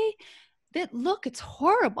this movie? Look, it's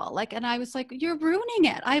horrible. And I was like, you're ruining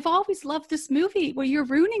it. I've always loved this movie. Well, you're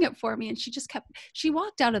ruining it for me. And she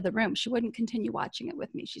walked out of the room. She wouldn't continue watching it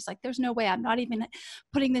with me. She's like, there's no way. I'm not even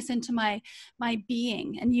putting this into my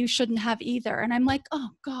being, and you shouldn't have either. And I'm like,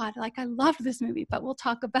 oh God, I loved this movie, but we'll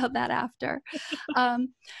talk about that after.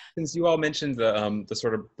 Since you all mentioned the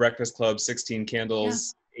sort of Breakfast Club, 16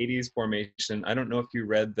 Candles, 80s formation, I don't know if you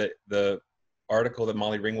read the article that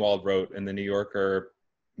Molly Ringwald wrote in the New Yorker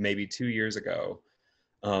maybe 2 years ago,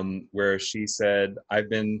 where she said, I've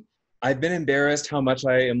been embarrassed how much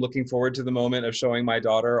I am looking forward to the moment of showing my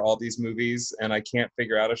daughter all these movies, and I can't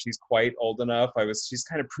figure out if she's quite old enough. She's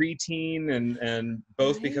kind of preteen, and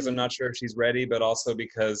both because I'm not sure if she's ready, but also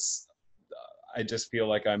because I just feel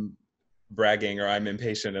like I'm bragging or I'm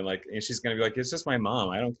impatient, and she's gonna be like, it's just my mom,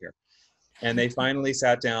 I don't care. And they finally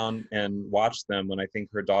sat down and watched them when I think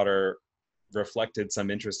her daughter reflected some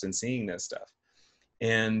interest in seeing this stuff.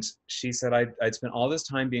 And she said, I'd spent all this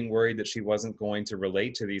time being worried that she wasn't going to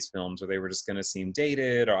relate to these films, or they were just going to seem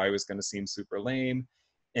dated, or I was going to seem super lame.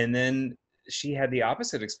 And then she had the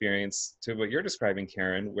opposite experience to what you're describing,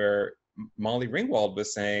 Karen, where Molly Ringwald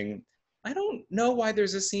was saying, I don't know why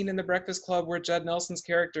there's a scene in The Breakfast Club where Judd Nelson's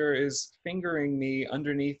character is fingering me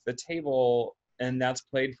underneath the table, and that's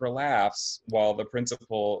played for laughs while the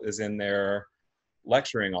principal is in there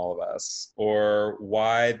lecturing all of us, or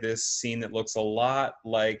why this scene that looks a lot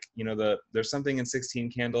like, there's something in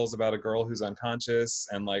 16 Candles about a girl who's unconscious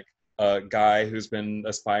and a guy who's been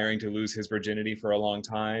aspiring to lose his virginity for a long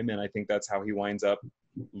time, and I think that's how he winds up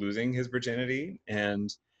losing his virginity.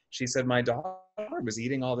 And she said, my daughter was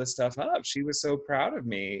eating all this stuff up. She was so proud of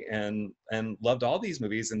me and loved all these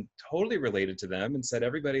movies and totally related to them, and said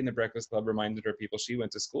everybody in the Breakfast Club reminded her of people she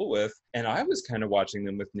went to school with, and I was kind of watching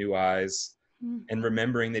them with new eyes. And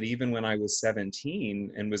remembering that even when I was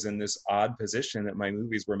 17 and was in this odd position that my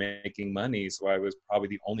movies were making money, so I was probably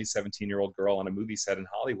the only 17-year-old girl on a movie set in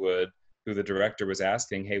Hollywood who the director was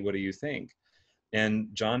asking, hey, what do you think? And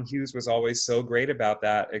John Hughes was always so great about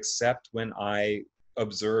that, except when I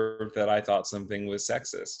observed that I thought something was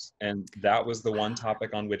sexist. And that was the one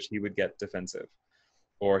topic on which he would get defensive.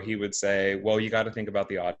 Or he would say, well, you got to think about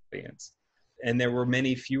the audience. And there were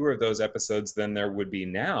many fewer of those episodes than there would be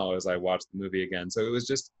now as I watched the movie again. So it was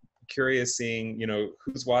just curious seeing,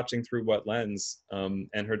 who's watching through what lens. And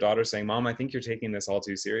her daughter saying, Mom, I think you're taking this all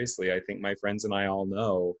too seriously. I think my friends and I all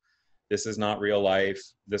know this is not real life.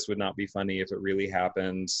 This would not be funny if it really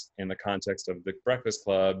happened in the context of the Breakfast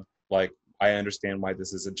Club. I understand why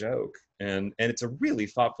this is a joke. And it's a really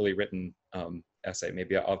thoughtfully written essay.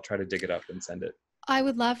 Maybe I'll try to dig it up and send it. I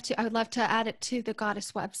would love to add it to the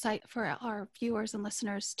Goddess website for our viewers and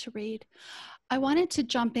listeners to read. I wanted to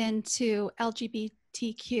jump into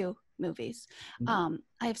LGBTQ movies. I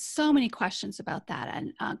have so many questions about that,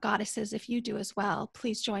 and Goddesses, if you do as well,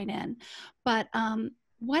 please join in. But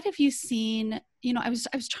what have you seen? I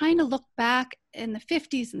was trying to look back in the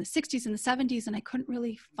 50s and the 60s and the 70s, and I couldn't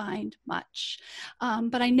really find much.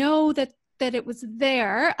 But I know that it was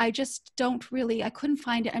there. I just I couldn't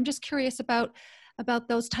find it. I'm just curious about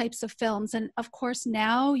those types of films. And of course,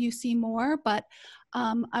 now you see more, but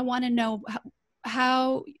I want to know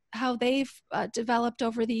how they've developed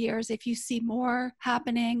over the years, if you see more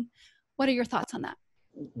happening. What are your thoughts on that?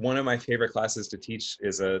 One of my favorite classes to teach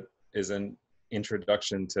is an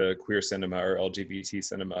introduction to queer cinema or LGBT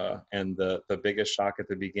cinema. And the biggest shock at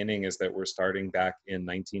the beginning is that we're starting back in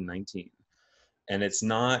 1919. And it's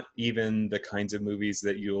not even the kinds of movies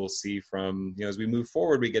that you'll see from, as we move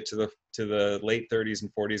forward, we get to the late 30s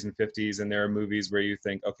and 40s and 50s, and there are movies where you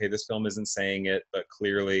think, okay, this film isn't saying it, but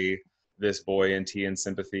clearly this boy in Tea and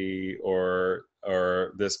Sympathy or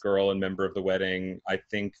this girl and Member of the Wedding, I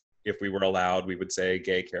think if we were allowed, we would say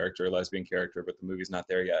gay character, lesbian character, but the movie's not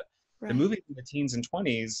there yet. Right. The movies in the teens and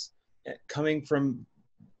 20s, coming from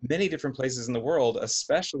many different places in the world,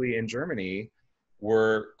 especially in Germany,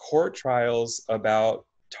 were court trials about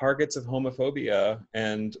targets of homophobia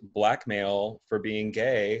and blackmail for being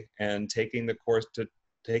gay, and taking the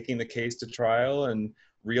case to trial, and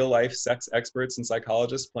real life sex experts and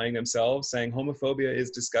psychologists playing themselves, saying homophobia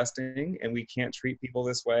is disgusting and we can't treat people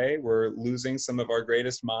this way. We're losing some of our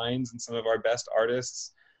greatest minds and some of our best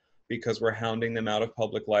artists because we're hounding them out of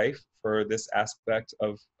public life for this aspect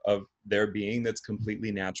of their being that's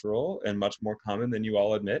completely natural and much more common than you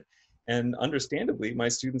all admit. And understandably, my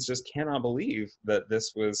students just cannot believe that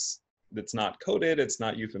it's not coded, it's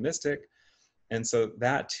not euphemistic. And so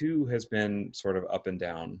that too has been sort of up and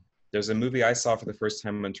down. There's a movie I saw for the first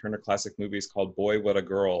time on Turner Classic Movies called Boy, What a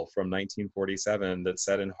Girl from 1947 that's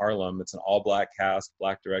set in Harlem. It's an all-black cast,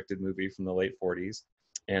 black-directed movie from the late 40s.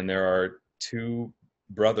 And there are two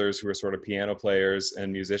brothers who are sort of piano players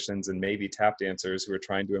and musicians and maybe tap dancers who are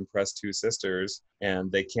trying to impress two sisters, and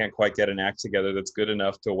they can't quite get an act together that's good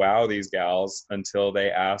enough to wow these gals until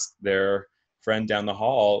they ask their friend down the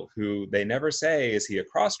hall, who they never say, is he a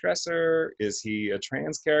cross-dresser? Is he a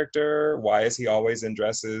trans character? Why is he always in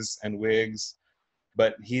dresses and wigs?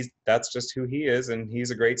 But that's just who he is, and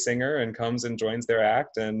he's a great singer and comes and joins their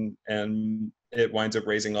act, and it winds up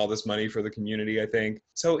raising all this money for the community, I think.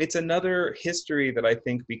 So it's another history that I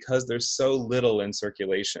think, because there's so little in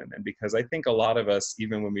circulation, and because I think a lot of us,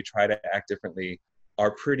 even when we try to act differently,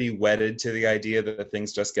 are pretty wedded to the idea that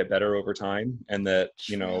things just get better over time, and that,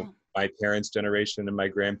 you know, my parents' generation and my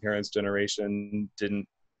grandparents' generation didn't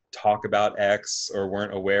talk about X or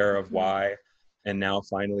weren't aware of Y, and now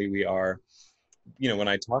finally we are. You know, when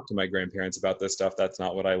I talk to my grandparents about this stuff, that's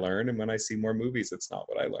not what I learned. And when I see more movies, it's not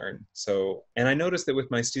what I learned. So, and I noticed that with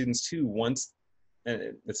my students too,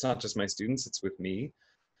 and it's not just my students, it's with me.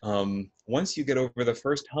 Once you get over the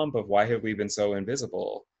first hump of why have we been so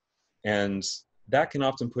invisible, and that can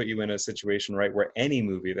often put you in a situation, right, where any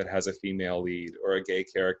movie that has a female lead or a gay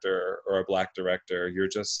character or a black director, you're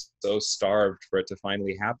just so starved for it to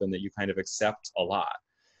finally happen that you kind of accept a lot.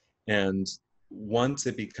 And once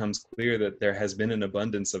it becomes clear that there has been an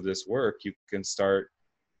abundance of this work, you can start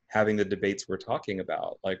having the debates we're talking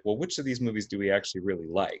about. Like, well, which of these movies do we actually really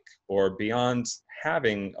like? Or beyond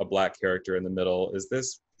having a black character in the middle, is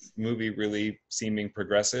this movie really seeming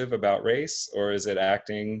progressive about race? Or is it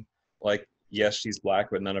acting like, yes, she's black,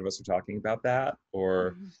 but none of us are talking about that?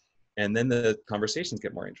 Or, and then the conversations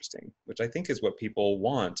get more interesting, which I think is what people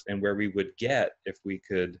want, and where we would get if we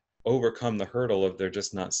could overcome the hurdle of there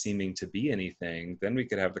just not seeming to be anything. Then we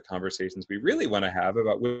could have the conversations we really want to have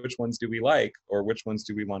about which ones do we like or which ones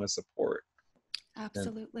do we want to support.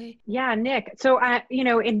 Absolutely. Yeah, Nick. So, you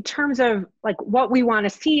know, in terms of like what we want to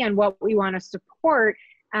see and what we want to support,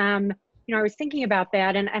 you know, I was thinking about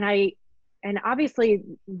that, and obviously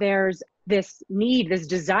there's this need, this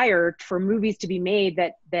desire for movies to be made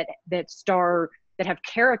that have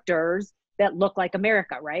characters that look like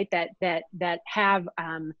America, right? That have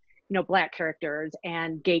you know, black characters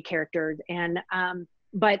and gay characters, and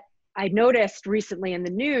but I noticed recently in the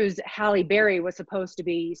news, Halle Berry was supposed to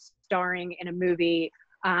be starring in a movie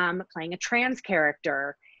playing a trans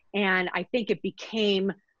character, and I think it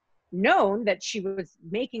became known that she was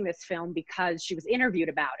making this film because she was interviewed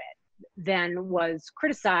about it, then was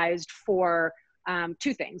criticized for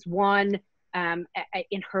two things. One,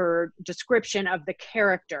 in her description of the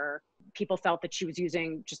character, people felt that she was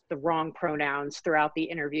using just the wrong pronouns throughout the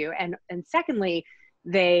interview. And secondly,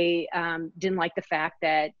 they didn't like the fact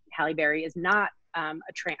that Halle Berry is not a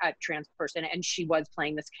trans person, and she was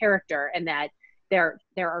playing this character, and that there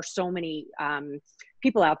are so many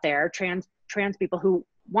people out there, trans people, who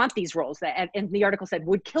want these roles, that, and the article said,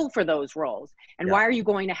 would kill for those roles. And why are you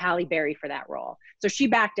going to Halle Berry for that role? So she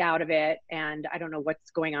backed out of it, and I don't know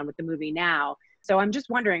what's going on with the movie now. So I'm just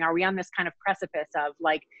wondering, are we on this kind of precipice of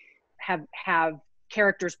like, have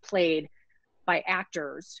characters played by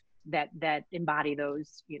actors that embody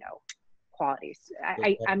those, you know, qualities?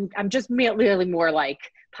 I'm just really more like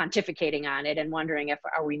pontificating on it and wondering if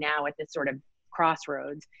are we now at this sort of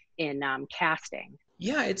crossroads in casting.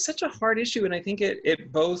 Yeah, it's such a hard issue, and I think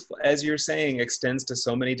it both, as you're saying, extends to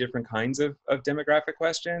so many different kinds of demographic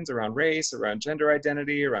questions around race, around gender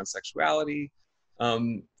identity, around sexuality,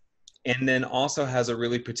 and then also has a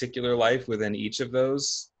really particular life within each of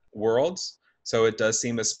those worlds. So it does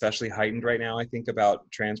seem especially heightened right now, I think, about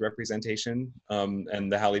trans representation.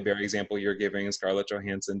 And the Halle Berry example you're giving, and Scarlett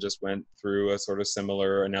Johansson just went through a sort of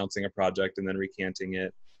similar, announcing a project and then recanting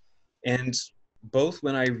it. And both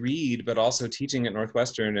when I read, but also teaching at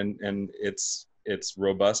Northwestern and its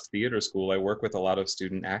robust theater school, I work with a lot of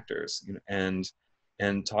student actors, you know,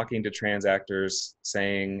 and talking to trans actors,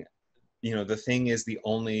 saying, you know, the thing is, the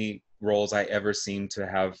only roles I ever seem to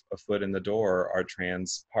have a foot in the door are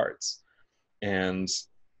trans parts. And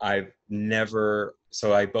I've never,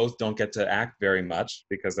 so I both don't get to act very much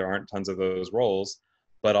because there aren't tons of those roles,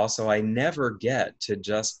 but also I never get to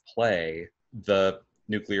just play the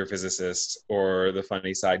nuclear physicist or the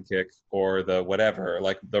funny sidekick or the whatever.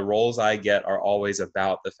 Like, the roles I get are always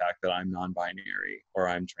about the fact that I'm non-binary or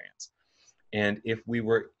I'm trans. And if we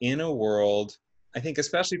were in a world, I think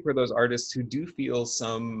especially for those artists who do feel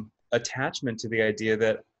some attachment to the idea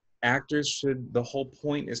that actors should, the whole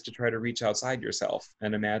point is to try to reach outside yourself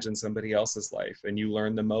and imagine somebody else's life. And you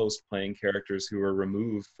learn the most playing characters who are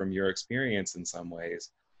removed from your experience in some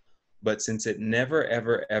ways. But since it never,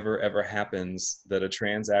 ever, ever, ever happens that a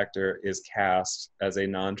trans actor is cast as a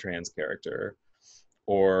non-trans character,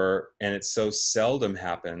 and it so seldom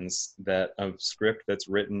happens that a script that's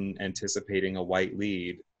written anticipating a white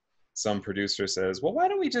lead, some producer says, well, why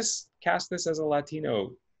don't we just cast this as a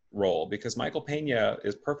Latino role, because Michael Pena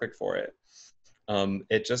is perfect for it.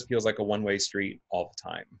 It just feels like a one-way street all the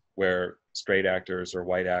time, where straight actors or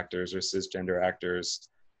white actors or cisgender actors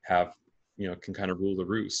have, you know, can kind of rule the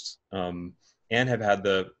roost, and have had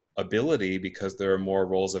the ability, because there are more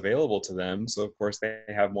roles available to them. So of course they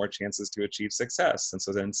have more chances to achieve success. And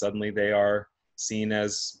so then suddenly they are seen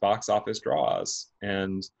as box office draws.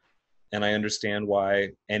 And I understand why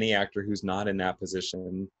any actor who's not in that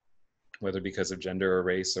position, whether because of gender or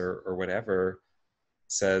race or whatever,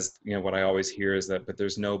 says, you know, what I always hear is that, but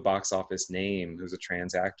there's no box office name who's a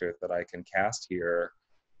trans actor that I can cast here.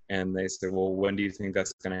 And they say, well, when do you think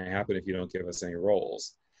that's going to happen if you don't give us any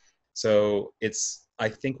roles? So I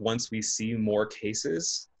think once we see more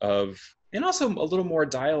cases of, and also a little more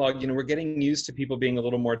dialogue, you know, we're getting used to people being a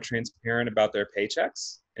little more transparent about their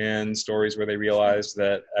paychecks, and stories where they realized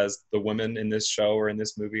that as the woman in this show or in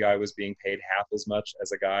this movie, I was being paid half as much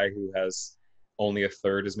as a guy who has only a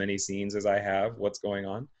third as many scenes as I have. What's going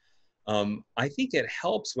on? I think it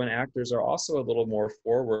helps when actors are also a little more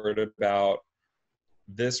forward about,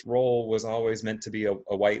 this role was always meant to be a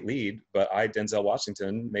white lead, but I, Denzel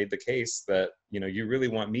Washington, made the case that, you know, you really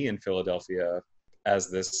want me in Philadelphia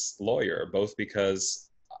as this lawyer, both because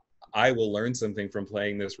I will learn something from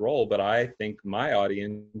playing this role, but I think my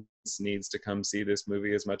audience needs to come see this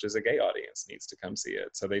movie as much as a gay audience needs to come see it.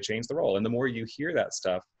 So they changed the role. And the more you hear that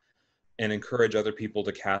stuff and encourage other people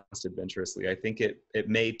to cast adventurously, I think it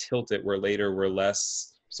may tilt it where later we're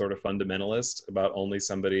less sort of fundamentalist about only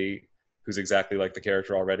somebody who's exactly like the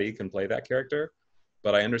character already can play that character.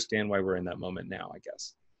 But I understand why we're in that moment now, I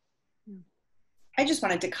guess. I just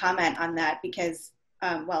wanted to comment on that because,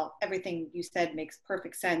 well, everything you said makes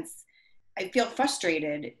perfect sense. I feel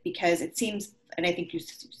frustrated because it seems, and I think you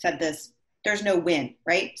said this, there's no win,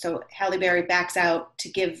 right? So Halle Berry backs out to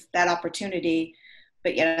give that opportunity,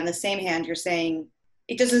 but yet on the same hand, you're saying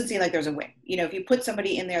it doesn't seem like there's a win. You know, if you put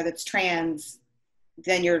somebody in there that's trans,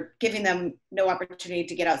 then you're giving them no opportunity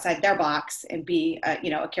to get outside their box and be,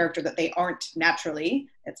 a character that they aren't naturally.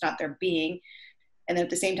 It's not their being. And then at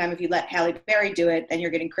the same time, if you let Halle Berry do it, then you're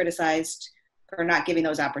getting criticized for not giving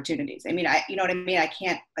those opportunities. I mean, you know what I mean? I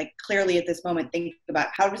can't clearly at this moment think about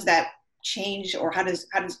how does that change, or how do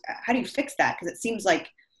you fix that? Because it seems like,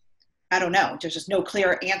 I don't know, there's just no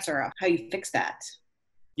clear answer of how you fix that.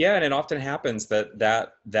 Yeah, and it often happens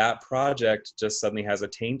that project just suddenly has a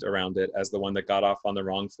taint around it as the one that got off on the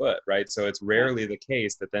wrong foot, right? So it's rarely the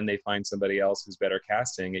case that then they find somebody else who's better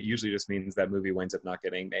casting. It usually just means that movie winds up not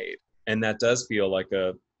getting made. And that does feel like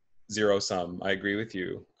a zero sum. I agree with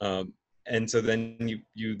you. And so then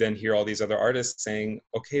you then hear all these other artists saying,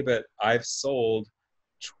 okay, but I've sold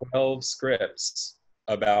 12 scripts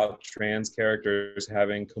about trans characters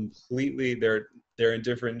having completely, they're in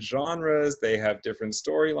different genres, they have different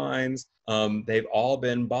storylines, they've all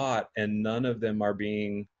been bought and none of them are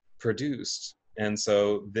being produced. And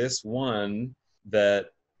so this one that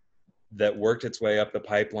worked its way up the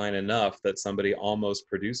pipeline enough that somebody almost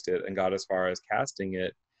produced it and got as far as casting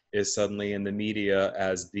it is suddenly in the media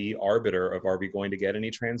as the arbiter of, are we going to get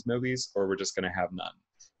any trans movies, or we're just going to have none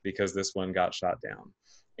because this one got shot down.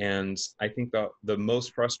 And I think the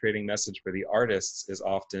most frustrating message for the artists is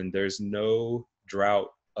often there's no drought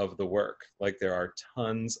of the work. Like, there are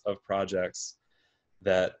tons of projects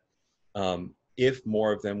that if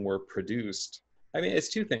more of them were produced, I mean, it's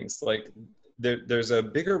two things. Like, there's a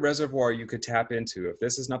bigger reservoir you could tap into. If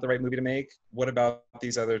this is not the right movie to make, what about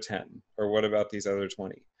these other 10? Or what about these other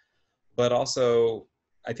 20? But also,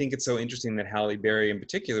 I think it's so interesting that Halle Berry in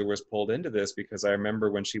particular was pulled into this, because I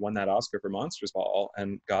remember when she won that Oscar for Monsters Ball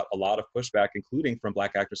and got a lot of pushback, including from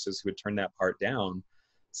Black actresses who had turned that part down,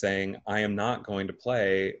 saying, I am not going to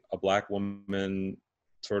play a Black woman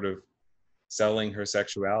sort of selling her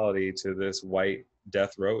sexuality to this white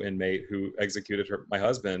death row inmate who executed my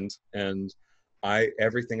husband. And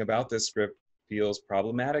everything about this script feels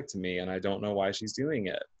problematic to me, and I don't know why she's doing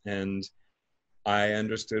it. And I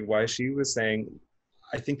understood why she was saying,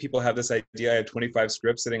 I think people have this idea, I have 25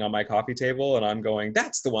 scripts sitting on my coffee table, and I'm going,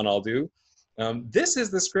 that's the one I'll do. This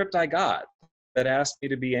is the script I got that asked me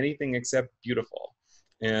to be anything except beautiful.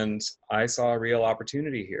 And I saw a real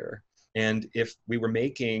opportunity here. And if we were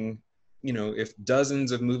making, if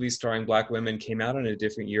dozens of movies starring Black women came out in a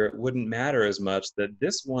different year, it wouldn't matter as much that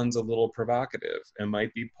this one's a little provocative and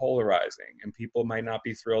might be polarizing, and people might not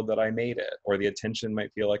be thrilled that I made it, or the attention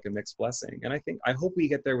might feel like a mixed blessing. And I hope we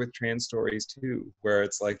get there with trans stories too, where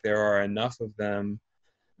it's like there are enough of them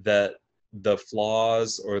that the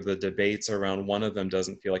flaws or the debates around one of them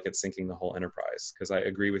doesn't feel like it's sinking the whole enterprise. Because I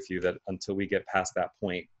agree with you that until we get past that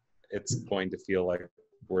point, it's going to feel like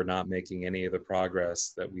we're not making any of the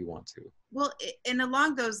progress that we want to. Well, and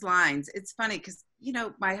along those lines, it's funny because,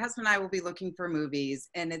 my husband and I will be looking for movies,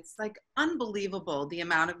 and it's like unbelievable the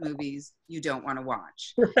amount of movies you don't want to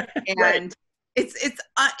watch. And right.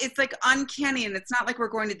 It's like uncanny, and it's not like we're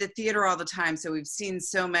going to the theater all the time, so we've seen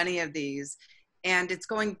so many of these. And it's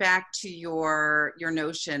going back to your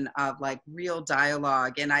notion of like real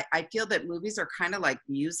dialogue. And I feel that movies are kind of like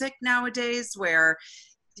music nowadays, where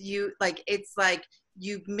it's like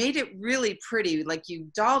you've made it really pretty, like you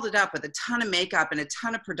dolled it up with a ton of makeup and a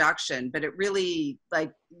ton of production, but it really,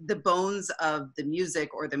 like, the bones of the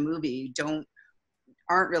music or the movie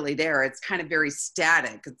aren't really there. It's kind of very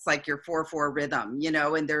static. It's like your 4/4 rhythm,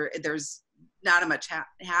 and there's not much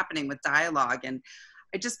happening with dialogue. And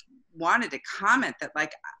I just wanted to comment that,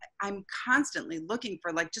 like, I'm constantly looking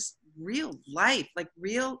for like just real life, like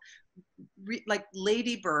like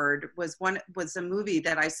Lady Bird was a movie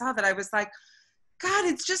that I saw that I was like, God,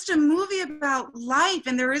 it's just a movie about life,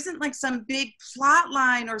 and there isn't like some big plot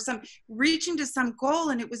line or some reaching to some goal.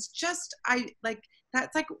 And it was just,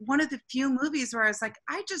 that's like one of the few movies where I was like,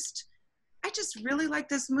 I just really like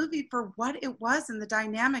this movie for what it was, and the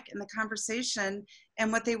dynamic and the conversation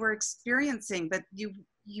and what they were experiencing, but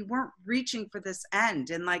you weren't reaching for this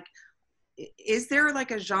end. And like, is there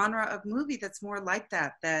like a genre of movie that's more like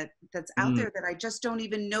that's out there that I just don't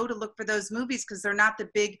even know to look for those movies because they're not the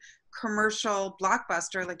big commercial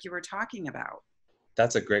blockbuster like you were talking about?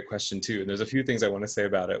 That's a great question too. And there's a few things I want to say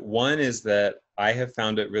about it. One is that I have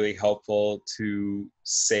found it really helpful to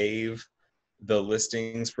save the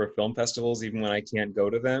listings for film festivals even when I can't go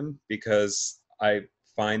to them, because I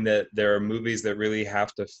find that there are movies that really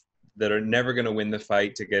that are never going to win the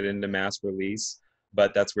fight to get into mass release.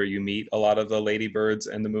 But that's where you meet a lot of the Lady Birds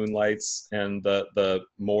and the Moonlights and the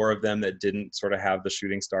more of them that didn't sort of have the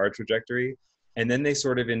shooting star trajectory. And then they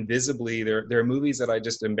sort of invisibly, there are movies that I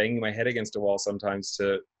just am banging my head against a wall sometimes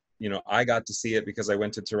I got to see it because I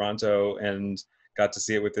went to Toronto and got to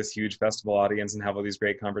see it with this huge festival audience and have all these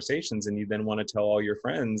great conversations. And you then want to tell all your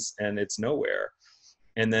friends and it's nowhere.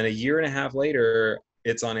 And then a year and a half later,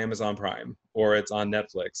 it's on Amazon Prime or it's on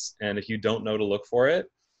Netflix. And if you don't know to look for it,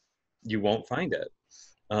 you won't find it.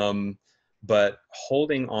 But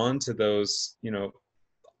holding on to those,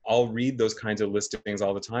 I'll read those kinds of listings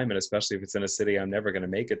all the time. And especially if it's in a city I'm never going to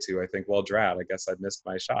make it to, I think, well, drat, I guess I've missed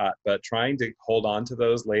my shot. But trying to hold on to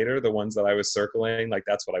those later, the ones that I was circling, like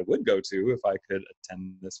that's what I would go to if I could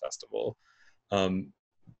attend this festival.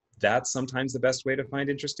 That's sometimes the best way to find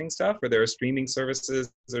interesting stuff. Where there are streaming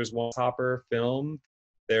services, there's One Hopper Film.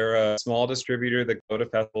 They're a small distributor that go to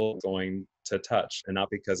festivals going to touch, and not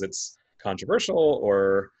because it's controversial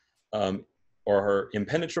or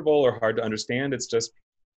impenetrable or hard to understand. It's just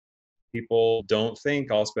people don't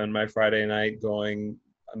think I'll spend my Friday night going.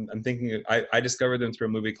 I'm thinking I discovered them through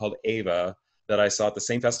a movie called Ava that I saw at the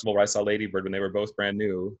same festival where I saw Lady Bird when they were both brand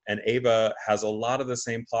new. And Ava has a lot of the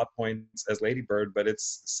same plot points as Lady Bird, but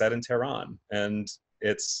it's set in Tehran, and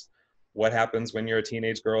it's what happens when you're a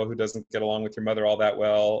teenage girl who doesn't get along with your mother all that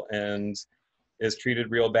well and is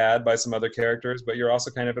treated real bad by some other characters, but you're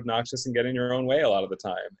also kind of obnoxious and get in your own way a lot of the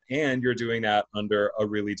time. And you're doing that under a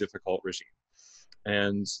really difficult regime.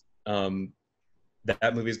 And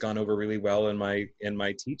that movie's gone over really well in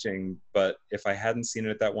my teaching, but if I hadn't seen it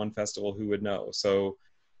at that one festival, who would know? So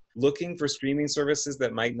looking for streaming services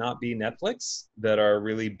that might not be Netflix, that are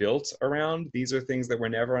really built around, these are things that were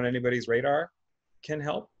never on anybody's radar, can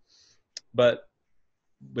help. But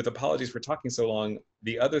with apologies for talking so long,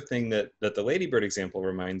 the other thing that the Lady Bird example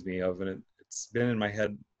reminds me of, and it's been in my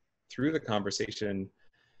head through the conversation,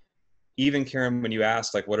 even Karen, when you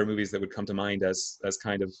asked like what are movies that would come to mind as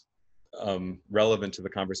kind of relevant to the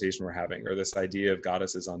conversation we're having, or this idea of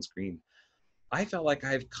goddesses on screen, I felt like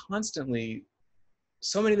I've constantly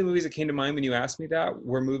so many of the movies that came to mind when you asked me that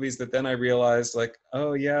were movies that then I realized, like,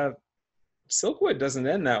 oh yeah, Silkwood doesn't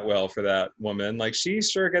end that well for that woman. Like, she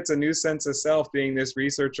sure gets a new sense of self being this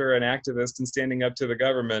researcher and activist and standing up to the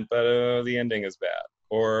government, but the ending is bad.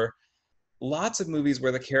 Or lots of movies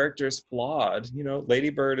where the character is flawed. You know, Lady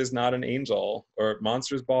Bird is not an angel, or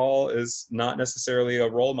Monsters Ball is not necessarily a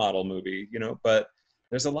role model movie, you know, but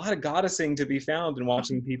there's a lot of goddessing to be found in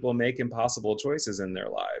watching people make impossible choices in their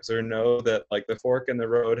lives, or know that like the fork in the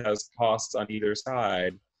road has costs on either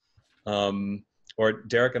side. Or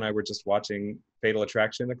Derek and I were just watching Fatal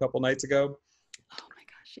Attraction a couple nights ago. Oh my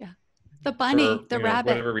gosh, yeah. The bunny, the rabbit.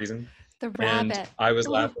 Whatever reason. The rabbit. And I was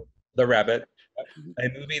laughing. The rabbit. A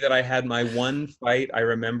movie that I had my one fight I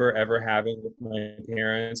remember ever having with my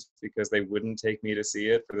parents because they wouldn't take me to see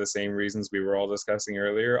it for the same reasons we were all discussing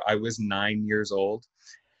earlier. I was 9 years old,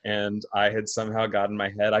 and I had somehow got in my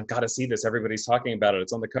head, I've got to see this. Everybody's talking about it.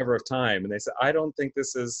 It's on the cover of Time. And they said, I don't think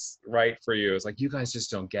this is right for you. It's like, you guys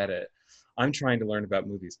just don't get it. I'm trying to learn about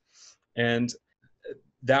movies. And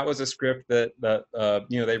that was a script that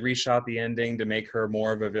you know, they reshot the ending to make her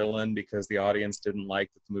more of a villain because the audience didn't like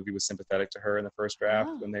that the movie was sympathetic to her in the first draft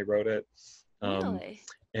when they wrote it. Really?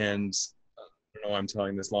 And I don't know why I'm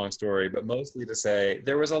telling this long story, but mostly to say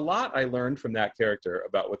there was a lot I learned from that character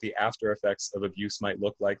about what the after effects of abuse might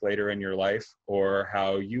look like later in your life, or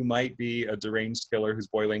how you might be a deranged killer who's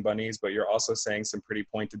boiling bunnies, but you're also saying some pretty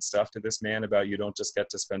pointed stuff to this man about you don't just get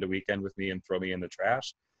to spend a weekend with me and throw me in the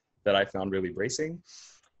trash, that I found really bracing.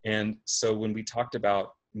 And so when we talked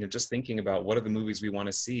about, you know, just thinking about what are the movies we want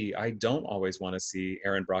to see, I don't always want to see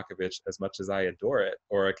Erin Brockovich as much as I adore it,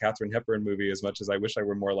 or a Katharine Hepburn movie as much as I wish I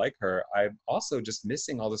were more like her. I'm also just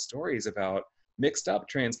missing all the stories about mixed up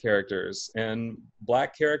trans characters and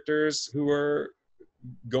Black characters who are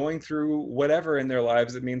going through whatever in their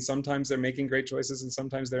lives. It means sometimes they're making great choices and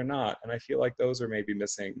sometimes they're not. And I feel like those are maybe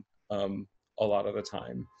missing a lot of the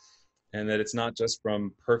time. And that it's not just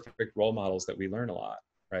from perfect role models that we learn a lot,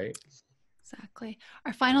 right? Exactly.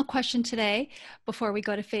 Our final question today, before we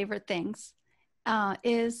go to favorite things,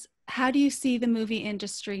 is how do you see the movie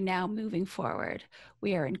industry now moving forward?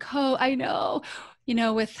 We are in I know, you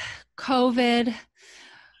know, with COVID,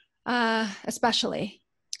 especially,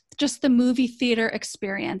 just the movie theater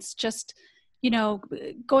experience, just, you know,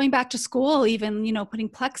 going back to school, even, you know, putting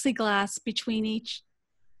plexiglass between each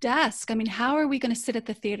desk. I mean, how are we going to sit at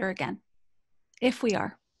the theater again, if we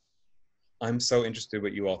are? I'm so interested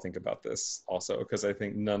what you all think about this also, because I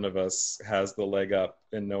think none of us has the leg up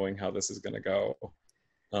in knowing how this is going to go.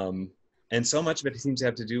 And so much of it seems to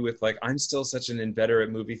have to do with, like, I'm still such an inveterate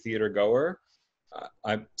movie theater goer.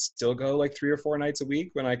 I still go like 3 or 4 nights a week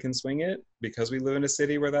when I can swing it, because we live in a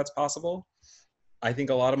city where that's possible. I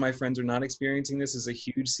think a lot of my friends are not experiencing this as a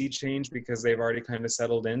huge sea change because they've already kind of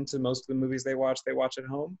settled into most of the movies they watch at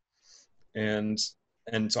home. And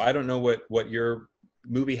so I don't know what your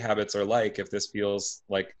movie habits are like, if this feels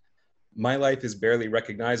like my life is barely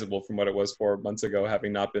recognizable from what it was 4 months ago,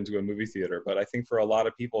 having not been to a movie theater. But I think for a lot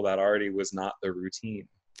of people that already was not their routine.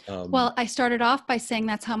 Well, I started off by saying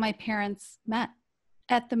that's how my parents met,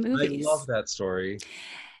 at the movies. I love that story.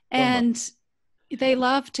 And they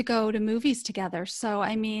love to go to movies together. So,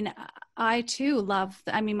 I mean, I too love,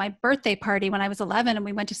 my birthday party when I was 11 and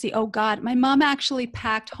we went to see, oh God, my mom actually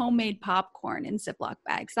packed homemade popcorn in Ziploc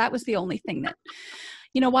bags. That was the only thing that,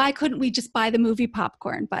 you know, why couldn't we just buy the movie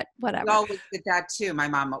popcorn? But whatever. We always did that too. My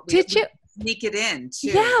mom. Did you? Sneak it in too.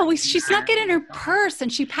 Yeah, she snuck it in her purse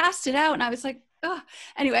and she passed it out. And I was like, oh,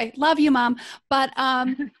 anyway, love you, Mom. But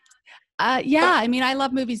yeah, I mean, I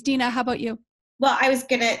love movies. Dina, how about you? Well, I was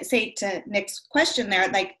going to say to Nick's question there,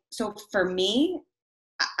 like, so for me,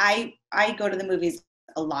 I go to the movies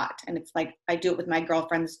a lot. And it's like, I do it with my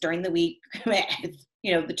girlfriends during the week,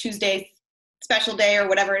 you know, the Tuesday special day or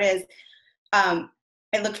whatever it is.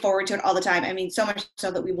 I look forward to it all the time. I mean, so much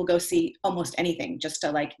so that we will go see almost anything just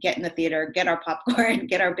to like get in the theater, get our popcorn,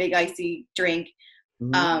 get our big icy drink.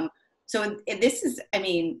 Mm-hmm. So this is, I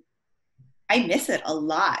mean, I miss it a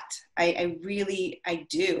lot. I really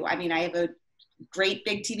do. I mean, I have a great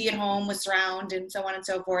big TV at home with surround and so on and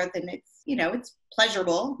so forth. And it's, you know, it's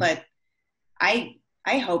pleasurable, but I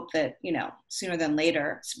hope that, you know, sooner than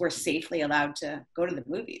later, we're safely allowed to go to the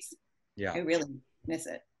movies. Yeah. I really miss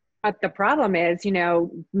it. But the problem is, you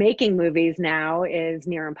know, making movies now is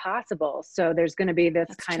near impossible. So there's going to be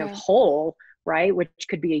this kind of hole, right? Which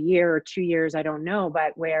could be a year or 2 years, I don't know,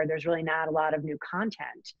 but where there's really not a lot of new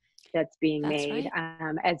content that's being made.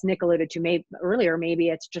 Right. As Nick alluded to earlier, maybe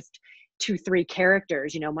it's just 2-3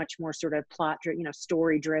 characters, you know, much more sort of plot, you know,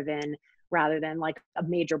 story driven, rather than like a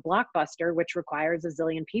major blockbuster, which requires a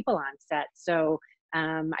zillion people on set. So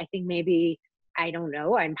I think maybe I don't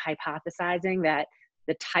know, I'm hypothesizing that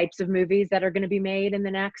the types of movies that are going to be made in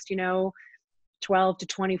the next, 12 to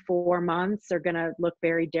 24 months are going to look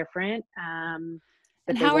very different. And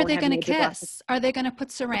how are they going to kiss? Are they going to put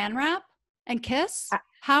saran wrap and kiss?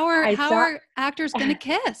 How saw, are actors going to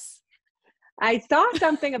kiss? I saw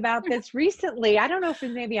something about this recently. I don't know if it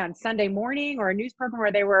was maybe on Sunday morning or a news program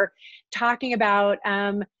where they were talking about,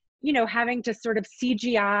 having to sort of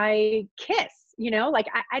CGI kiss, like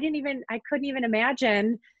I couldn't even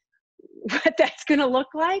imagine what that's going to look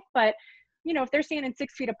like. But, if they're standing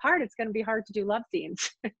 6 feet apart, it's going to be hard to do love scenes.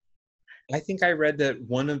 I think I read that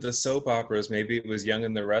one of the soap operas, maybe it was Young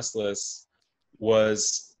and the Restless,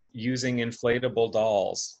 was using inflatable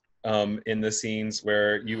dolls in the scenes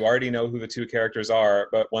where you already know who the two characters are,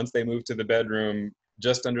 but once they move to the bedroom,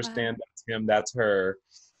 just understand that's him, that's her.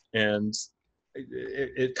 And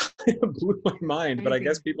it kind of blew my mind, but I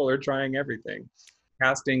guess people are trying everything.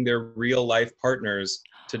 Casting their real life partners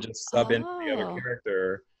to just sub into the other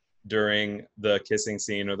character during the kissing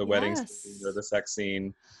scene or the wedding scene or the sex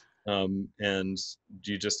scene. And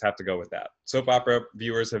you just have to go with that. Soap opera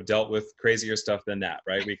viewers have dealt with crazier stuff than that,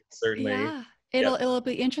 right? We can certainly it'll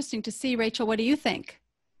be interesting to see. Rachel, what do you think?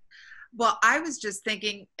 Well, I was just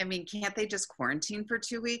thinking, can't they just quarantine for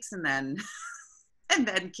 2 weeks and then and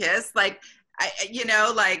then kiss? Like, I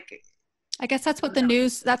guess that's what the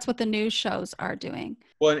news shows are doing.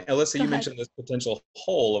 Well, and Alyssa, you mentioned this potential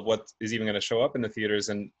hole of what is even going to show up in the theaters,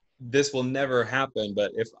 and this will never happen.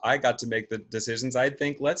 But if I got to make the decisions, I'd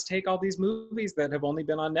think, let's take all these movies that have only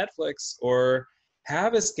been on Netflix or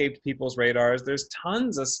have escaped people's radars. There's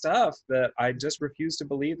tons of stuff that I just refuse to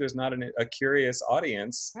believe there's not a curious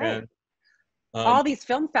audience. Right. And all these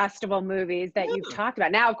film festival movies that you've talked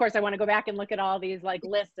about. Now, of course, I want to go back and look at all these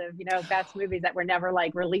lists of, best movies that were never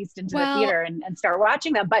released into the theater and start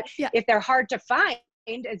watching them. But if they're hard to find,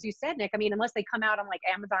 as you said, Nick, unless they come out on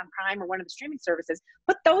Amazon Prime or one of the streaming services,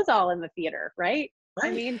 put those all in the theater, right?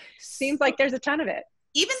 Seems like there's a ton of it.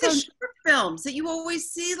 Even the short films that you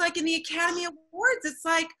always see in the Academy Awards, it's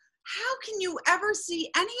like, how can you ever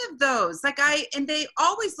see any of those? And they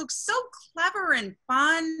always look so clever and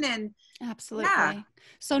fun and absolutely. Yeah.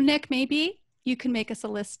 So Nick, maybe you can make us a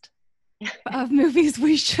list of movies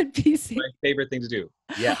we should be seeing. My favorite thing to do.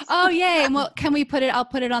 Yes. Oh, yay. And can we put it? I'll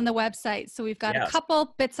put it on the website. So we've got a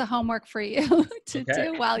couple bits of homework for you to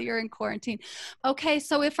do while you're in quarantine. Okay.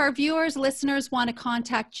 So if our viewers, listeners want to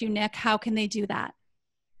contact you, Nick, how can they do that?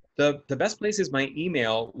 The best place is my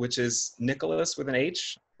email, which is Nicholas with an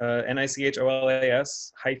H, Nicholas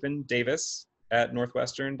 -Davis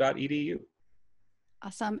 @northwestern.edu.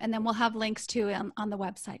 Awesome. And then we'll have links to on the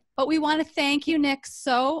website. But we want to thank you, Nick,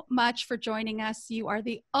 so much for joining us. You are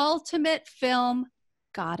the ultimate film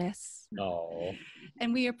goddess. Oh.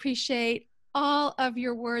 And we appreciate all of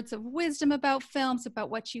your words of wisdom about films,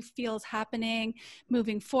 about what you feel is happening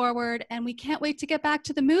moving forward. And we can't wait to get back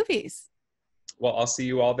to the movies. Well, I'll see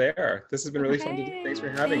you all there. This has been really fun to do. Thanks for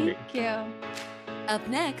having me. Thank you. Up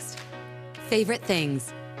next, favorite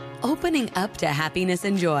things. Opening up to happiness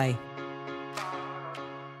and joy.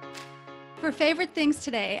 For favorite things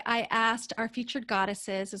today, I asked our featured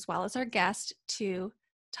goddesses as well as our guest to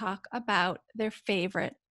talk about their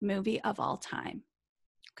favorite movie of all time.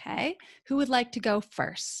 Okay, who would like to go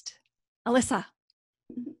first? Alyssa.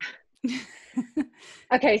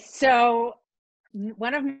 Okay, so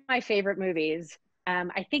one of my favorite movies,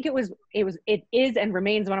 I think it is and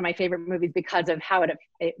remains one of my favorite movies because of how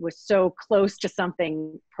it was so close to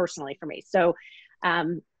something personally for me. So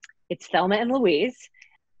it's Thelma and Louise.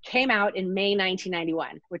 Came out in May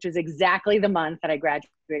 1991, which was exactly the month that I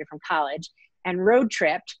graduated from college, and road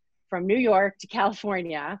tripped from New York to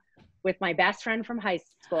California with my best friend from high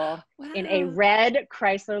school in a red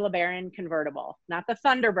Chrysler LeBaron convertible, not the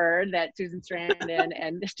Thunderbird that Susan Sarandon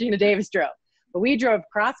and Gina Davis drove. But we drove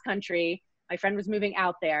cross country. My friend was moving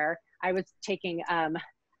out there. I was taking a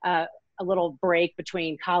little break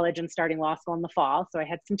between college and starting law school in the fall, so I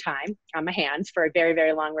had some time on my hands for a very,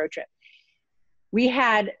 very long road trip. We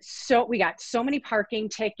got so many parking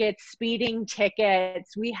tickets, speeding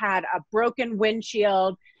tickets. We had a broken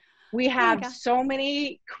windshield. We have so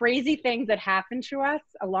many crazy things that happened to us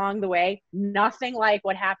along the way. Nothing like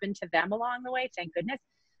what happened to them along the way, thank goodness.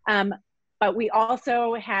 But we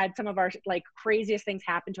also had some of our craziest things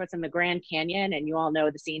happen to us in the Grand Canyon. And you all know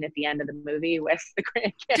the scene at the end of the movie with the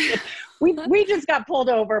Grand Canyon. we just got pulled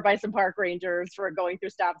over by some park rangers for going through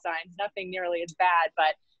stop signs. Nothing nearly as bad,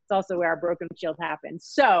 but it's also where our broken windshield happened.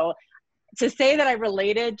 So to say that I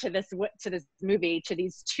related to this movie, to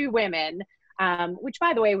these two women, which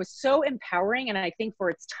by the way was so empowering. And I think for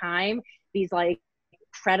its time, these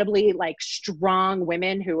incredibly like strong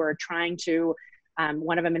women who are trying to,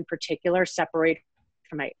 one of them in particular, separate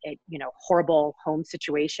from a you know, horrible home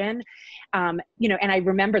situation. You know, and I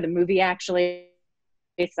remember the movie actually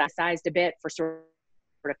sized a bit for sort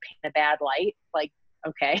of paint a bad light, like,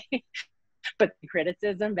 okay, but the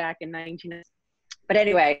criticism back in 19. But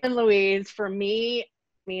anyway, Louise, for me, I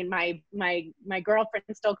mean, my girlfriend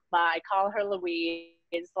still, I call her Louise.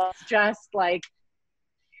 Let's just like,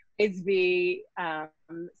 is be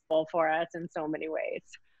for us in so many ways.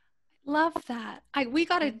 Love that. We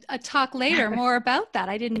got a talk later more about that.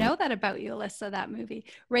 I didn't know that about you, Alyssa, that movie.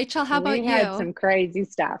 Rachel, how about you? We had some crazy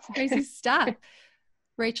stuff. Crazy stuff.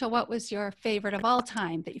 Rachel, what was your favorite of all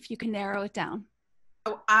time, if you can narrow it down?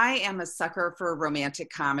 Oh, I am a sucker for romantic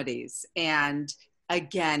comedies. And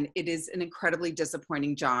again, it is an incredibly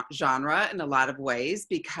disappointing genre in a lot of ways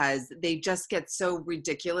because they just get so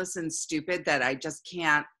ridiculous and stupid that I just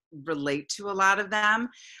can't relate to a lot of them.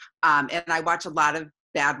 And I watch a lot of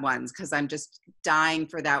bad ones because I'm just dying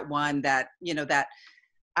for that one that, you know, that,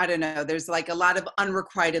 I don't know, there's like a lot of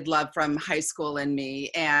unrequited love from high school in me.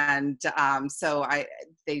 And so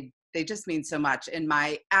they just mean so much. And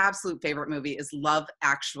my absolute favorite movie is Love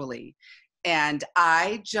Actually. And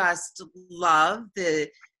I just love the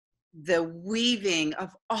weaving of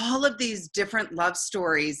all of these different love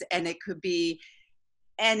stories. And it could be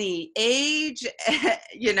any age,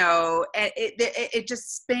 you know, it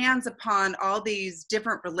just spans upon all these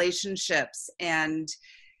different relationships, and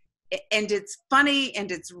it's funny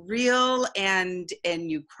and it's real, and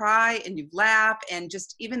you cry and you laugh, and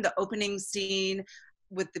just even the opening scene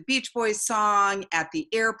with the Beach Boys song at the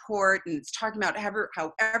airport, and it's talking about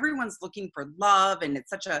how everyone's looking for love, and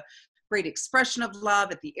it's such a great expression of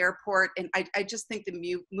love at the airport. And I just think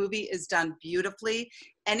the movie is done beautifully.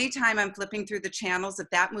 Anytime I'm flipping through the channels, if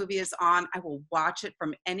that movie is on, I will watch it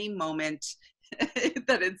from any moment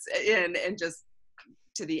that it's in and just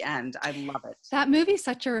to the end. I love it. That movie is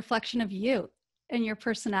such a reflection of you and your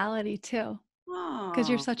personality too. Because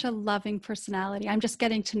you're such a loving personality. I'm just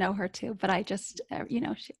getting to know her too, but I just, you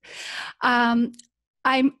know,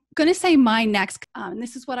 I'm going to say mine next. And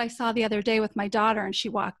this is what I saw the other day with my daughter, and she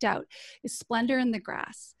walked out, is Splendor in the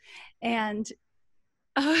Grass. And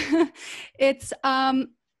it's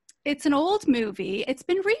an old movie. It's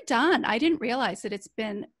been redone. I didn't realize that it's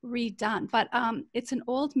been redone, but it's an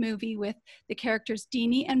old movie with the characters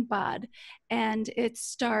Deanie and Bud, and it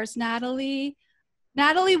stars Natalie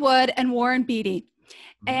Wood and Warren Beatty.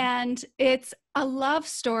 And it's a love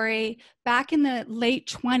story back in the late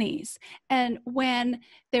 20s. And when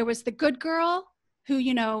there was the good girl who,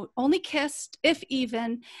 you know, only kissed, if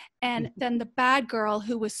even, and then the bad girl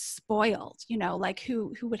who was spoiled, you know, like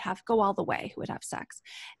who would go all the way, who would have sex.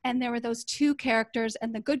 And there were those two characters,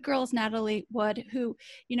 and the good girl is Natalie Wood, who,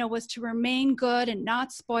 you know, was to remain good and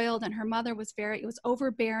not spoiled, and her mother was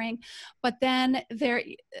overbearing. But then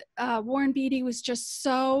Warren Beatty was just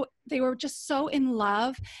they were just so in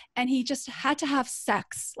love, and he just had to have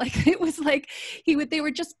sex. Like, it was like they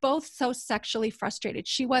were just both so sexually frustrated.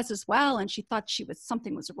 She was as well, and she thought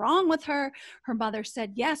something was wrong with her. Her mother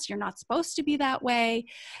said, yes, you're not supposed to be that way.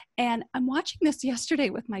 And I'm watching this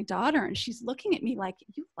yesterday with my daughter, and she's looking at me like,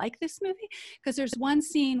 you like this movie? Because there's one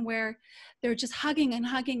scene where they're just hugging, and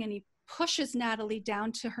he pushes Natalie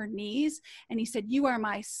down to her knees, and he said, you are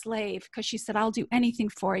my slave, because she said, I'll do anything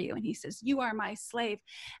for you. And he says, you are my slave.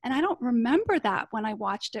 And I don't remember that when I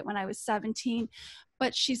watched it when I was 17,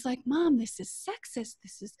 but she's like, Mom, this is sexist.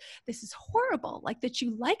 This is horrible, like that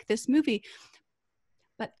you like this movie.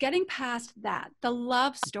 But getting past that, the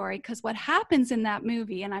love story, because what happens in that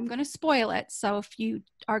movie, and I'm going to spoil it, so if you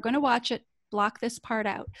are going to watch it, block this part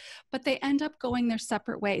out, but they end up going their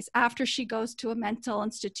separate ways after she goes to a mental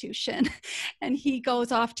institution and he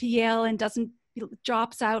goes off to Yale and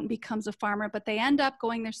drops out and becomes a farmer, but they end up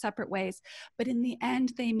going their separate ways. But in the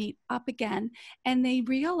end, they meet up again, and they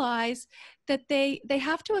realize that they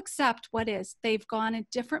have to accept what is. They've gone in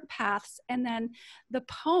different paths. And then the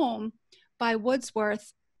poem by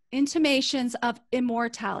Wordsworth, Intimations of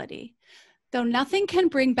Immortality. Though nothing can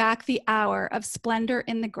bring back the hour of splendor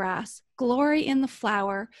in the grass, glory in the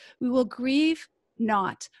flower, we will grieve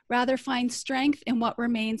not, rather find strength in what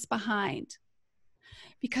remains behind.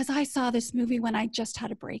 Because I saw this movie when I just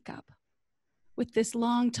had a breakup with this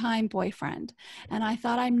longtime boyfriend, and I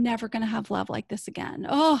thought, I'm never going to have love like this again.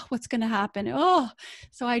 Oh, what's going to happen? Oh,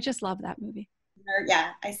 so I just love that movie. Yeah,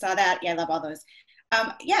 I saw that. Yeah, I love all those.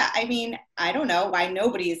 Yeah, I mean, I don't know why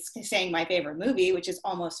nobody's saying my favorite movie, which is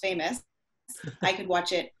Almost Famous. I could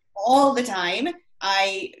watch it all the time.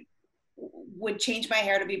 I would change my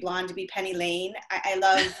hair to be blonde to be Penny Lane. I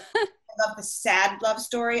love I love the sad love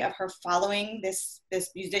story of her following this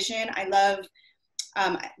musician. I love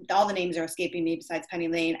all the names are escaping me besides Penny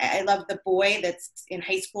Lane. I love the boy that's in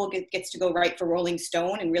high school gets to go write for Rolling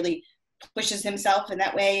Stone and really pushes himself in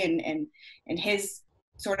that way, and his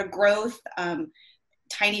sort of growth.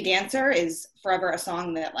 Tiny Dancer is forever a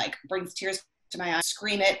song that like brings tears to my eyes.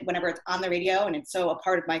 Scream it whenever it's on the radio, and it's so a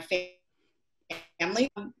part of my family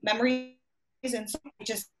memories, and so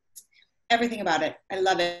just everything about it. I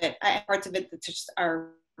love it. Parts of it that just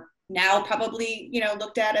are now probably,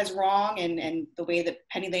 looked at as wrong, and the way that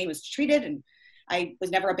Penny Lane was treated, and I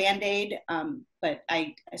was never a Band-Aid, but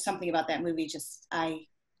something about that movie just I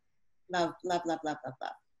love.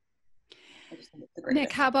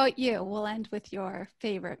 Nick, how about you? We'll end with your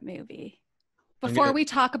favorite movie before we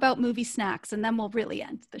talk about movie snacks, and then we'll really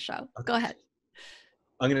end the show. Okay. Go ahead.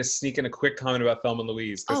 I'm going to sneak in a quick comment about Thelma and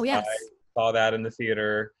Louise, because yes. I saw that in the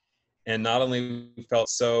theater and not only felt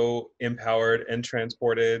so empowered and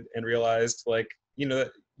transported and realized that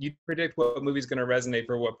you predict what movie's going to resonate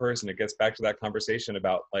for what person. It gets back to that conversation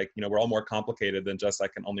about we're all more complicated than just I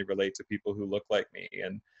can only relate to people who look like me.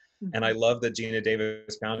 And I love that Gina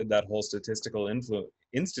Davis founded that whole statistical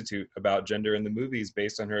institute about gender in the movies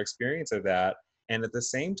based on her experience of that. And at the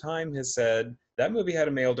same time has said that movie had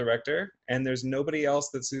a male director, and there's nobody else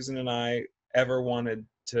that Susan and I ever wanted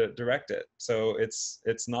to direct it. So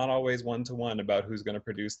it's not always one-to-one about who's going to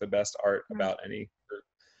produce the best art about any group.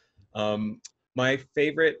 My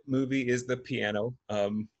favorite movie is The Piano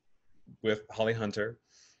with Holly Hunter.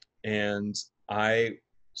 And I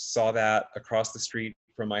saw that across the street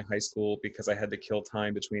from my high school because I had to kill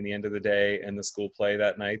time between the end of the day and the school play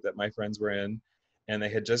that night that my friends were in. And they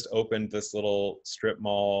had just opened this little strip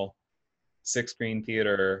mall 6-screen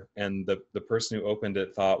theater, and the person who opened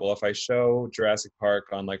it thought, well, if I show Jurassic Park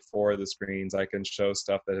on 4 of the screens, I can show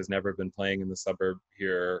stuff that has never been playing in the suburb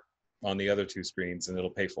here on the other 2 screens, and it'll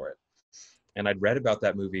pay for it. And I'd read about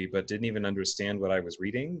that movie, but didn't even understand what I was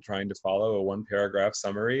reading, trying to follow a 1-paragraph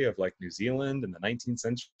summary of New Zealand in the 19th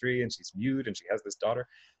century, and she's mute and she has this daughter.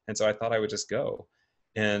 And so I thought I would just go.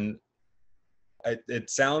 And it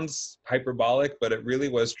sounds hyperbolic, but it really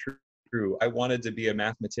was true. I wanted to be a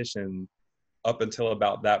mathematician up until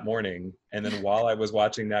about that morning. And then while I was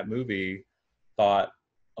watching that movie, thought,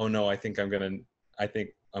 oh no, I think I'm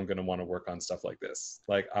gonna want to work on stuff like this.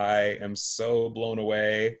 I am so blown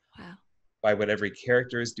away by what every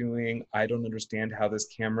character is doing. I don't understand how this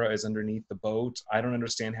camera is underneath the boat. I don't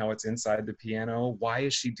understand how it's inside the piano. Why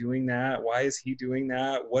is she doing that? Why is he doing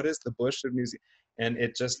that? What is the bush of music? And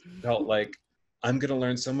it just felt like I'm going to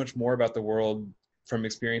learn so much more about the world from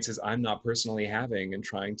experiences I'm not personally having and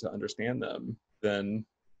trying to understand them than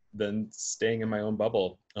staying in my own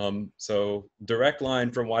bubble. So direct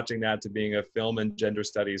line from watching that to being a film and gender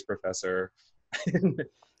studies professor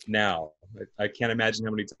now. I can't imagine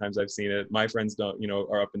how many times I've seen it. My friends don't,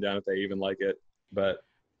 are up and down if they even like it, but.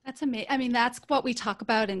 That's amazing. I mean, that's what we talk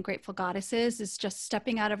about in Grateful Goddesses, is just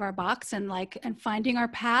stepping out of our box and finding our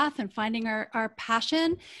path and finding our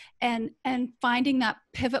passion and finding that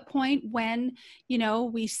pivot point when,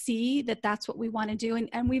 we see that that's what we want to do.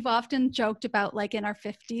 And we've often joked about in our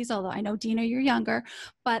 50s, although I know, Dina, you're younger,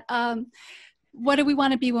 but what do we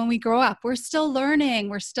want to be when we grow up? We're still learning.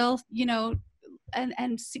 We're still,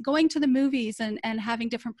 and going to the movies and having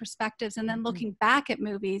different perspectives, and then looking back at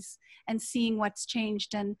movies and seeing what's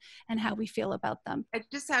changed and how we feel about them. I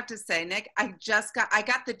just have to say, Nick, I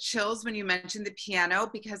got the chills when you mentioned the piano,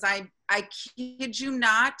 because I kid you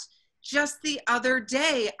not, just the other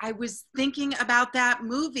day I was thinking about that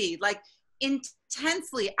movie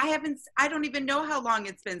intensely. I don't even know how long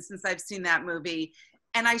it's been since I've seen that movie.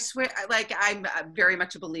 And I swear, I'm very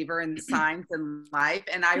much a believer in signs in life.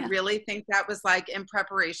 And I really think that was in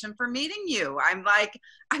preparation for meeting you. I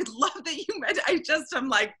love that you met.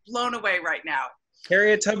 I'm blown away right now.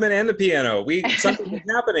 Harriet Tubman and the piano. Something is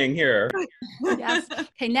happening here. Yes.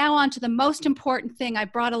 Okay, now on to the most important thing. I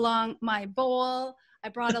brought along my bowl. I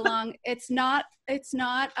brought along, it's not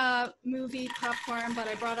movie popcorn, but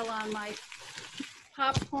I brought along my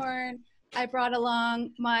popcorn. I brought along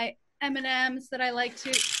my M&Ms that I like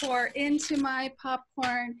to pour into my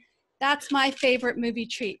popcorn. That's my favorite movie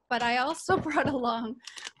treat. But I also brought along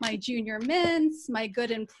my Junior Mints, my Good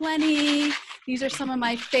and Plenty. These are some of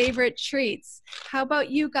my favorite treats. How about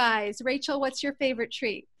you guys? Rachel, what's your favorite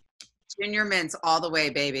treat? Junior Mints all the way,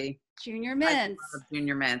 baby. Junior Mints. I love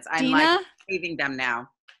Junior Mints. Dina? I'm craving them now.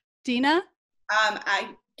 Dina?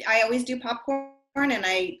 I always do popcorn, and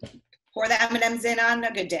I pour the M&Ms in on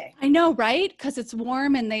a good day. I know, right? Because it's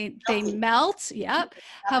warm and they melt. Yep.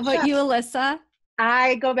 How about you, Alyssa?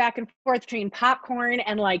 I go back and forth between popcorn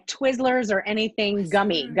and like Twizzlers or anything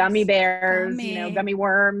gummy bears, gummy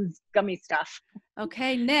worms, gummy stuff.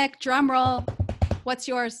 Okay, Nick, drum roll. What's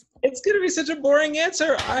yours? It's going to be such a boring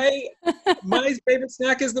answer. My favorite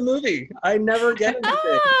snack is the movie. I never get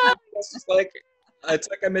anything. It's just like, it's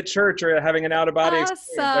like I'm at church or having an out-of-body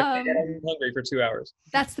experience. I'm hungry for 2 hours.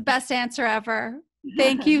 That's the best answer ever.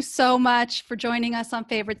 Thank you so much for joining us on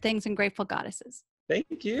Favorite Things and Grateful Goddesses.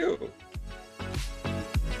 Thank you.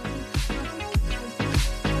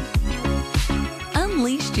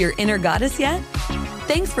 Unleashed your inner goddess yet?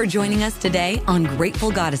 Thanks for joining us today on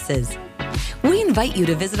Grateful Goddesses. We invite you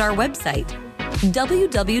to visit our website,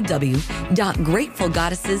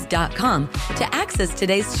 www.gratefulgoddesses.com, to access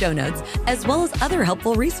today's show notes as well as other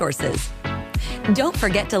helpful resources. Don't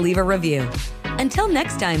forget to leave a review. Until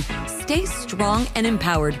next time, stay strong and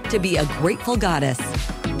empowered to be a grateful goddess.